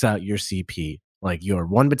max out your CP, like your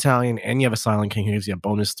 1 battalion, and you have a Silent King who gives you a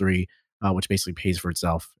bonus 3, which basically pays for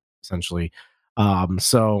itself, essentially.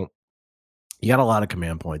 So you got a lot of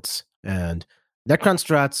command points. And Necron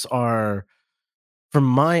strats are, from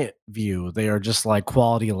my view, they are just like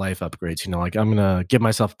quality of life upgrades. Like I'm gonna give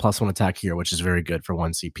myself +1 attack here, which is very good for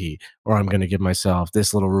 1 CP, or I'm gonna give myself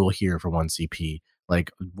this little rule here for 1 CP, like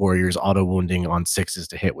warriors auto wounding on 6s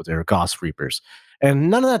to hit with their Gauss Reapers. And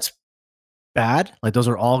none of that's bad. Like those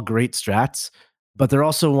are all great strats, but they're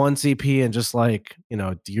also 1 CP. And just like,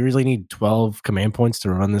 do you really need 12 command points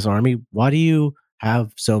to run this army? Why do you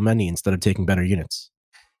have so many instead of taking better units?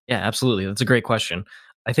 Yeah, absolutely. That's a great question.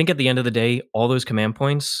 I think at the end of the day, all those command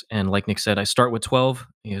points, and like Nick said, I start with 12.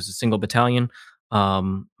 He has a single battalion.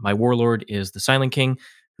 My warlord is the Silent King,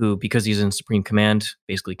 who, because he's in Supreme Command,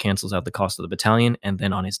 basically cancels out the cost of the battalion. And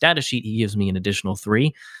then on his data sheet, he gives me an additional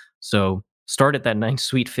 3. So start at that nice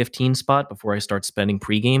sweet 15 spot before I start spending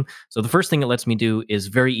pregame. So the first thing it lets me do is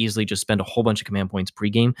very easily just spend a whole bunch of command points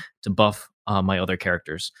pregame to buff my other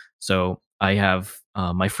characters. So I have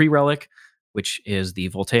my free relic, which is the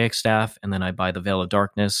Voltaic Staff, and then I buy the Veil of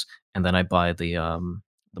Darkness, and then I buy the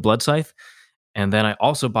Blood Scythe, and then I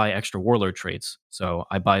also buy extra Warlord traits. So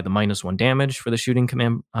I buy the -1 damage for the shooting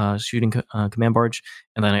command barge,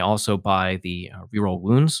 and then I also buy the reroll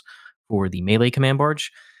wounds for the melee command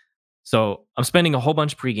barge. So I'm spending a whole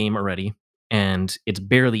bunch pregame already, and it's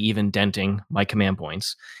barely even denting my command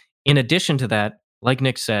points. In addition to that, like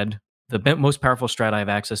Nick said, the most powerful strat I have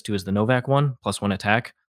access to is the Novak one, +1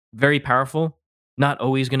 attack. Very powerful, not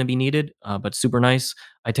always going to be needed, but super nice.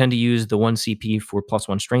 I tend to use the 1 CP for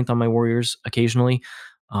 +1 strength on my warriors occasionally,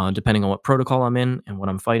 depending on what protocol I'm in and what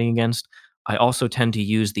I'm fighting against. I also tend to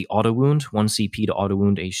use the auto wound, 1 CP to auto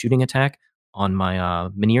wound a shooting attack on my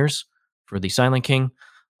Miniers for the Silent King.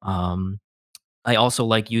 I also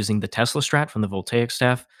like using the Tesla strat from the Voltaic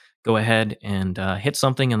Staff. Go ahead and hit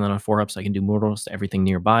something, and then on 4-ups, I can do mortals to everything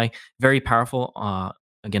nearby. Very powerful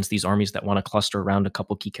against these armies that want to cluster around a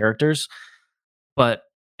couple key characters.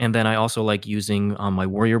 And then I also like using my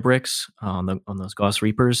warrior bricks on those Gauss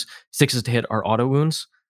Reapers. 6s to hit are auto wounds,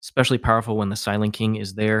 especially powerful when the Silent King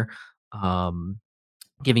is there,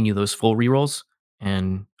 giving you those full rerolls.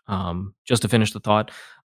 And just to finish the thought,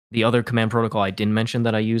 the other command protocol I didn't mention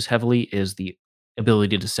that I use heavily is the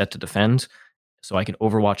ability to set to defend. So I can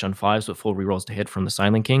overwatch on 5s with full rerolls to hit from the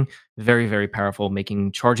Silent King. Very, very powerful.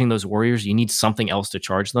 Charging those warriors, you need something else to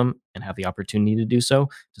charge them and have the opportunity to do so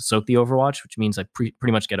to soak the overwatch, which means I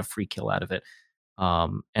pretty much get a free kill out of it,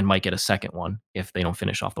 and might get a second one if they don't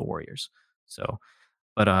finish off the warriors. So,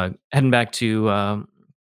 but heading back to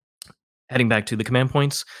the command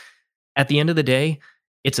points. At the end of the day,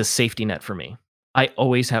 it's a safety net for me. I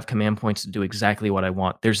always have command points to do exactly what I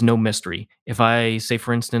want. There's no mystery. If I say,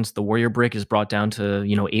 for instance, the warrior brick is brought down to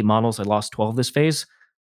 8 models, I lost 12 this phase,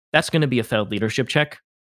 that's going to be a failed leadership check.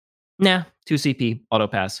 Nah, 2 CP, auto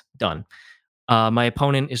pass, done. My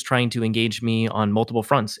opponent is trying to engage me on multiple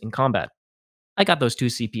fronts in combat. I got those 2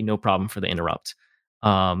 CP, no problem for the interrupt,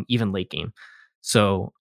 even late game.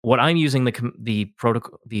 So what I'm using the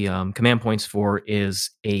command points for is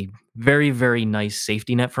a very, very nice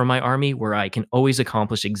safety net for my army where I can always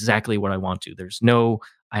accomplish exactly what I want to. There's no,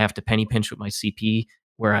 I have to penny pinch with my CP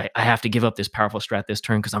where I have to give up this powerful strat this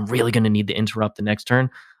turn because I'm really going to need to interrupt the next turn.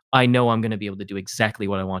 I know I'm going to be able to do exactly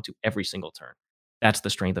what I want to every single turn. That's the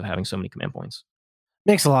strength of having so many command points.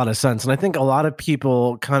 Makes a lot of sense. And I think a lot of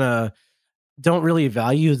people kind of don't really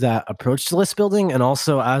value that approach to list building. And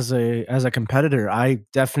also as a competitor, I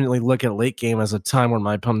definitely look at late game as a time when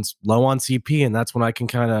my opponent's low on CP, and that's when I can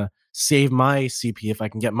kind of save my CP if I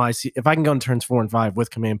can get if I can go in turns 4 and 5 with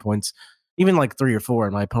command points, even like 3 or 4,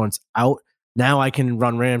 and my opponent's out. Now I can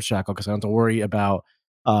run Ramshackle because I don't have to worry about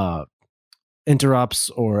interrupts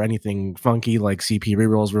or anything funky like CP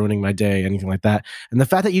rerolls ruining my day, anything like that. And the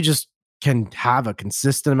fact that you just can have a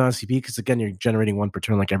consistent amount of CP because again, you're generating one per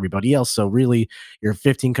turn like everybody else. So really, your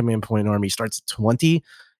 15 command point army starts at 20.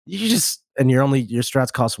 You just and your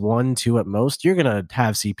strats cost 1, 2 at most. You're gonna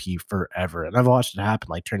have CP forever, and I've watched it happen.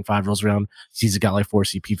 Like turn 5 rolls around, sees a got like 4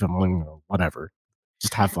 CP from whatever.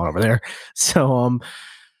 Just have fun over there. So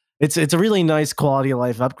it's a really nice quality of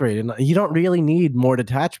life upgrade, and you don't really need more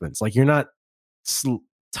detachments. Like you're not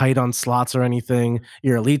tight on slots or anything.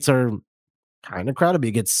 Your elites are kind of crowded, but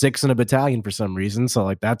you get 6 in a battalion for some reason. So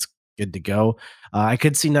like that's good to go. I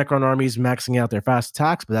could see Necron armies maxing out their fast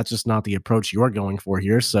attacks, but that's just not the approach you're going for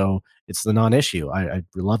here. So it's the non-issue. I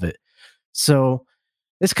love it. So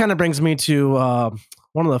this kind of brings me to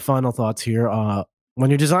one of the final thoughts here. When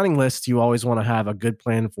you're designing lists, you always want to have a good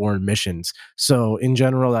plan for missions. So in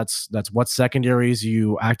general, that's what secondaries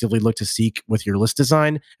you actively look to seek with your list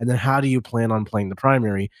design, and then how do you plan on playing the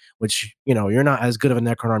primary? Which you're not as good of a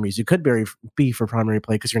Necron army as you could be for primary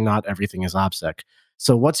play because you're not everything is OBSEC.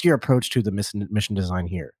 So what's your approach to the mission design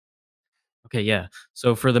here? Okay, yeah.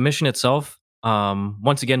 So for the mission itself,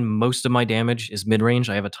 once again, most of my damage is mid range.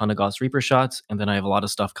 I have a ton of Gauss Reaper shots, and then I have a lot of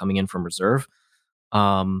stuff coming in from reserve.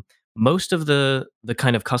 Most of the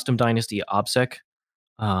kind of custom dynasty OBSEC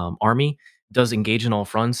army does engage in all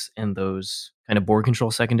fronts and those kind of board control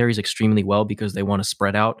secondaries extremely well because they want to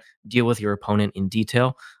spread out, deal with your opponent in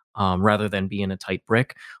detail, rather than be in a tight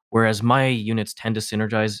brick. Whereas my units tend to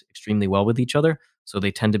synergize extremely well with each other, so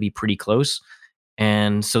they tend to be pretty close.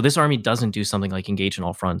 And so this army doesn't do something like engage in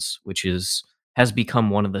all fronts, which has become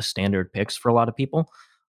one of the standard picks for a lot of people.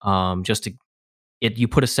 Just to you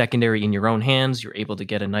put a secondary in your own hands, you're able to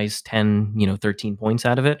get a nice 10, 13 points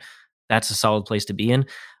out of it. That's a solid place to be in.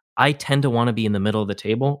 I tend to want to be in the middle of the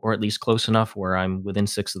table, or at least close enough where I'm within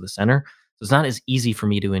 6 of the center. So it's not as easy for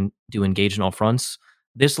me to do engage in all fronts.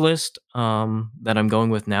 This list that I'm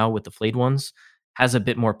going with now with the flayed ones has a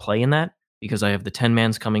bit more play in that because I have the 10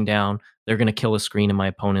 mans coming down. They're going to kill a screen in my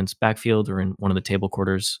opponent's backfield or in one of the table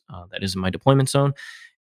quarters that is in my deployment zone.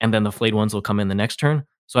 And then the flayed ones will come in the next turn.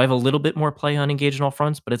 So I have a little bit more play on engage in all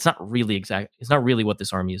fronts, but it's not really exact. It's not really what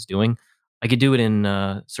this army is doing. I could do it in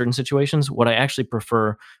certain situations. What I actually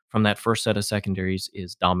prefer from that first set of secondaries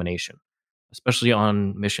is domination, especially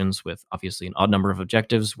on missions with obviously an odd number of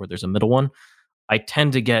objectives where there's a middle one. I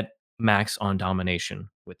tend to get max on domination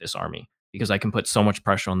with this army because I can put so much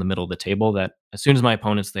pressure on the middle of the table that as soon as my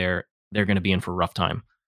opponent's there, they're going to be in for a rough time.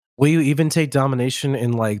 Will you even take domination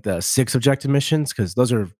in like the 6 objective missions? Because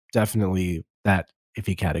those are definitely that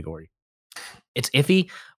iffy category. It's iffy,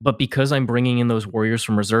 but because I'm bringing in those warriors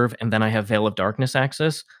from reserve and then I have Veil of Darkness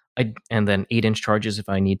access, and then 8-inch charges if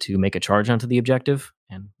I need to make a charge onto the objective.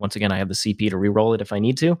 And once again, I have the CP to reroll it if I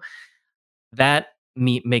need to. That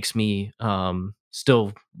makes me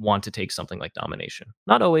still want to take something like domination.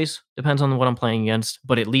 Not always, depends on what I'm playing against,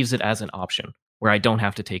 but it leaves it as an option where I don't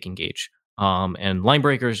have to take engage. And line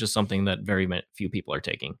breaker is just something that very few people are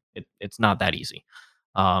taking. It's not that easy.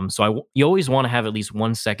 You always want to have at least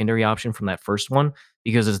one secondary option from that first one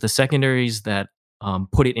because it's the secondaries that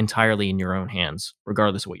put it entirely in your own hands,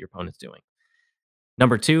 regardless of what your opponent's doing.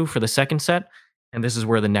 Number 2 for the second set, and this is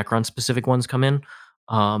where the Necron specific ones come in.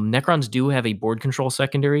 Necrons do have a board control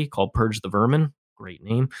secondary called Purge the Vermin. Great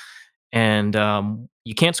name. And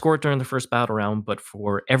you can't score it during the first battle round, but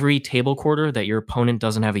for every table quarter that your opponent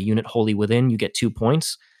doesn't have a unit wholly within, you get 2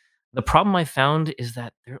 points. The problem I found is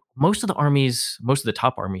that most of the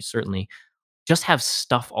top armies certainly, just have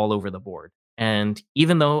stuff all over the board. And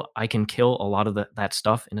even though I can kill a lot of that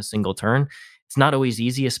stuff in a single turn, it's not always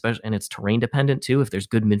easy, especially, and it's terrain dependent too. If there's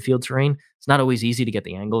good midfield terrain, it's not always easy to get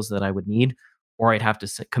the angles that I would need, or I'd have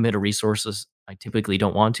to commit a resources I typically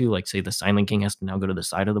don't want to, like say the Silent King has to now go to the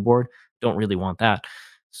side of the board. Don't really want that.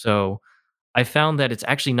 So I found that it's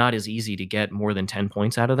actually not as easy to get more than 10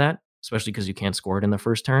 points out of that, especially because you can't score it in the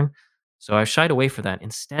first turn. So I shied away from that.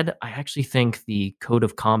 Instead, I actually think the Code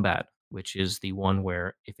of Combat, which is the one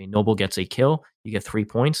where if a noble gets a kill, you get 3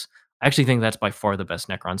 points. I actually think that's by far the best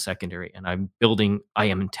Necron secondary, and I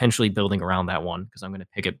am intentionally building around that one because I'm going to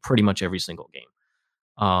pick it pretty much every single game.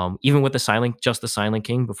 Even with the Silent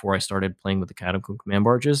King, before I started playing with the Catacomb Command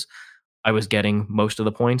Barges, I was getting most of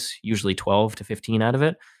the points, usually 12 to 15 out of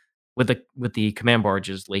it. With the Command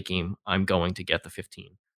Barges late game, I'm going to get the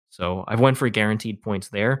 15. So I went for guaranteed points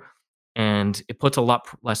there, and it puts a lot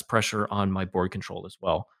less pressure on my board control as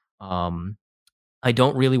well. I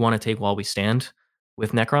don't really want to take While We Stand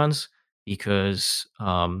with Necrons because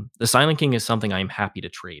the Silent King is something I'm happy to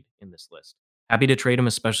trade in this list. Happy to trade him,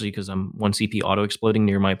 especially because I'm 1 CP auto-exploding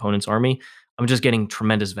near my opponent's army. I'm just getting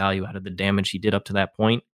tremendous value out of the damage he did up to that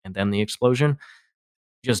point, and then the explosion.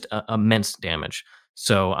 Just immense damage.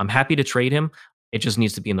 So I'm happy to trade him. It just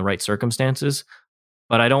needs to be in the right circumstances.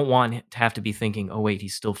 But I don't want to have to be thinking, oh, wait,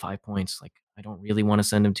 he's still 5 points. Like, I don't really want to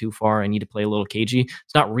send him too far. I need to play a little cagey.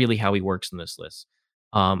 It's not really how he works in this list.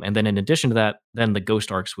 And then in addition to that, then the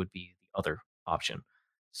Ghost Arcs would be the other option.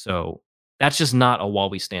 So that's just not a while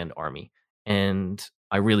we stand army. And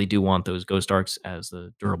I really do want those Ghost Arcs as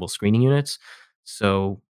the durable screening units.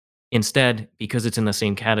 So instead, because it's in the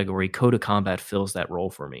same category, Code of Combat fills that role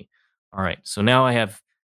for me. All right, so now I have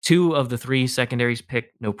 2 of the 3 secondaries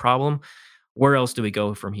picked, no problem. Where else do we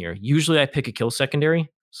go from here? Usually I pick a kill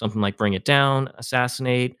secondary, something like Bring It Down,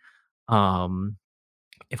 Assassinate.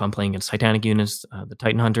 If I'm playing against Titanic units, the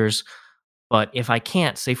Titan Hunters. But if I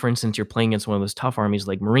can't, say for instance, you're playing against one of those tough armies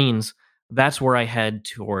like Marines, that's where I head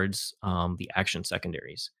towards the action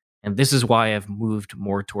secondaries. And this is why I've moved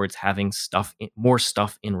more towards having more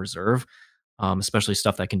stuff in reserve, especially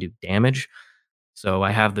stuff that can do damage. So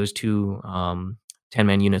I have those 2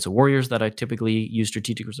 10-man units of warriors that I typically use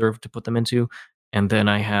strategic reserve to put them into. And then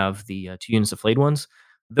I have the 2 units of flayed ones.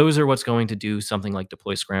 Those are what's going to do something like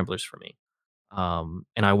deploy scramblers for me.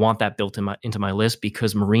 And I want that built into my list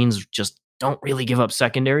because Marines just don't really give up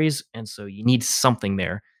secondaries. And so you need something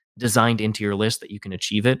there designed into your list that you can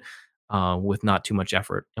achieve it with not too much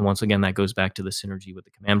effort. And once again, that goes back to the synergy with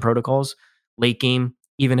the command protocols. Late game,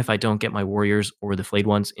 even if I don't get my warriors or the flayed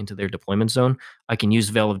ones into their deployment zone, I can use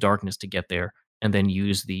Veil of Darkness to get there and then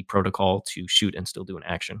use the protocol to shoot and still do an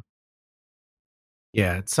action.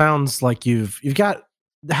 Yeah, it sounds like you've got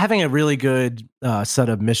having a really good set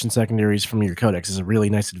of mission secondaries from your codex is a really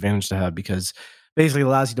nice advantage to have because basically it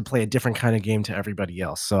allows you to play a different kind of game to everybody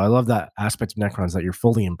else. So I love that aspect of Necrons that you're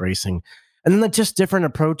fully embracing. And then the just different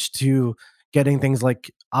approach to getting things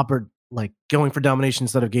like going for domination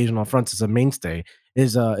instead of gauging all fronts as a mainstay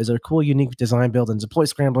is a cool, unique design build, and deploy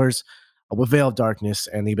scramblers with Veil of Darkness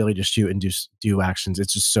and the ability to shoot and do actions.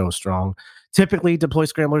 It's just so strong. Typically, deploy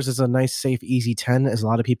scramblers is a nice, safe, easy 10 as a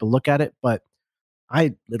lot of people look at it, but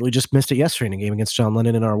I literally just missed it yesterday in a game against John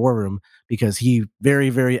Lennon in our war room because he very,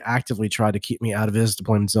 very actively tried to keep me out of his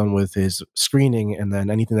deployment zone with his screening, and then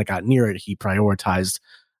anything that got near it, he prioritized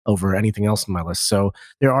over anything else in my list. So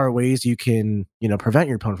there are ways you can, prevent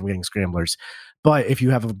your opponent from getting scramblers. But if you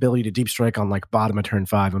have an ability to deep strike on like bottom of turn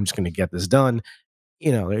 5, I'm just going to get this done.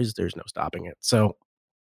 There's no stopping it. So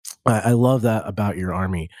I love that about your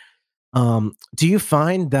army. Do you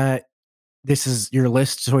find that this is your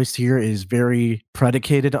list choice here is very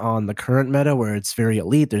predicated on the current meta where it's very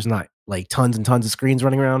elite? There's not like tons and tons of screens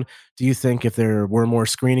running around. Do you think if there were more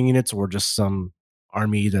screening units or just some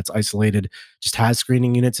army that's isolated just has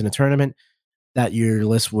screening units in a tournament that your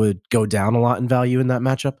list would go down a lot in value in that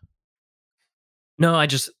matchup? No,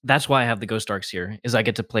 that's why I have the Ghost Arcs here, is I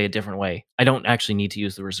get to play a different way. I don't actually need to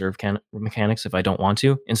use the reserve mechanics if I don't want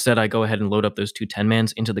to. Instead, I go ahead and load up those 2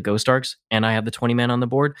 10-mans into the Ghost Arcs, and I have the 20-man on the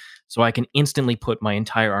board, so I can instantly put my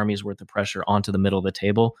entire army's worth of pressure onto the middle of the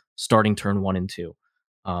table, starting turn 1 and 2,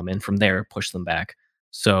 and from there, push them back.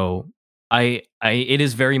 So it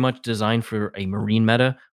is very much designed for a Marine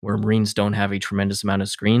meta, where Marines don't have a tremendous amount of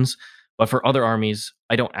screens. But for other armies,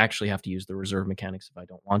 I don't actually have to use the reserve mechanics if I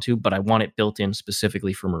don't want to, but I want it built in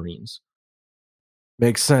specifically for Marines.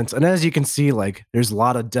 Makes sense. And as you can see, there's a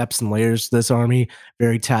lot of depths and layers to this army,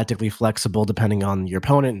 very tactically flexible depending on your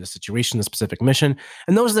opponent and the situation, the specific mission.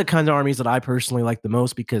 And those are the kind of armies that I personally like the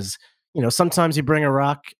most because, sometimes you bring a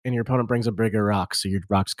rock and your opponent brings a bigger rock, so your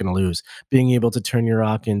rock's going to lose. Being able to turn your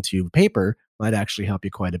rock into paper might actually help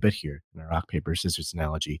you quite a bit here in a rock, paper, scissors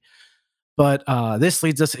analogy. But this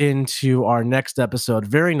leads us into our next episode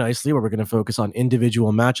very nicely, where we're going to focus on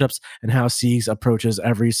individual matchups and how Siegs approaches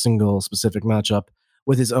every single specific matchup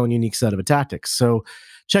with his own unique set of tactics. So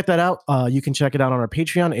check that out. You can check it out on our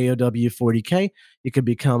Patreon, AOW40K. You could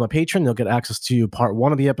become a patron. You'll get access to part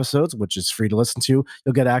 1 of the episodes, which is free to listen to.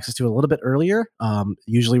 You'll get access to it a little bit earlier.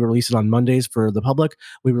 Usually we release it on Mondays for the public.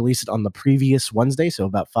 We release it on the previous Wednesday, so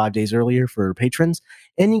about 5 days earlier for patrons.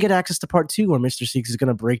 And you get access to part 2, where Mr. Siegs is going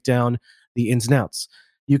to break down the ins and outs.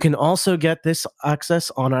 You can also get this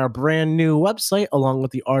access on our brand new website, along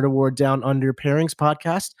with the Art of War Down Under Pairings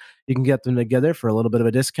podcast. You can get them together for a little bit of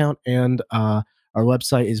a discount, and our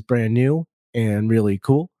website is brand new and really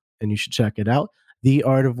cool, and you should check it out,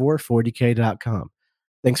 theartofwar40k.com.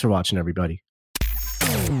 Thanks for watching, everybody.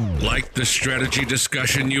 Like the strategy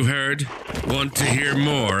discussion you heard? Want to hear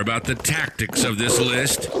more about the tactics of this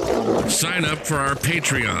list? Sign up for our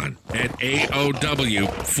Patreon at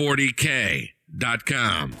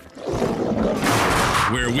AOW40k.com,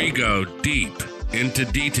 where we go deep into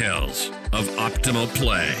details of optimal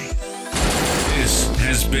play. This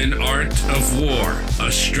has been Art of War,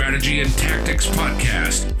 a strategy and tactics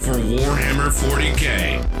podcast for Warhammer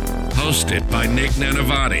 40k. Hosted by Nick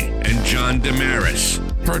Nanavati and John Damaris.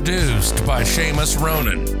 Produced by Seamus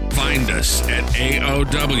Ronan. Find us at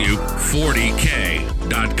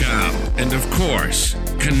AOW40k.com. And of course,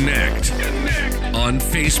 connect on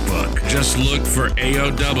Facebook. Just look for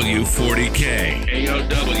AOW40k.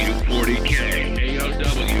 AOW40k.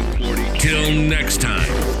 AOW40k. Till next time.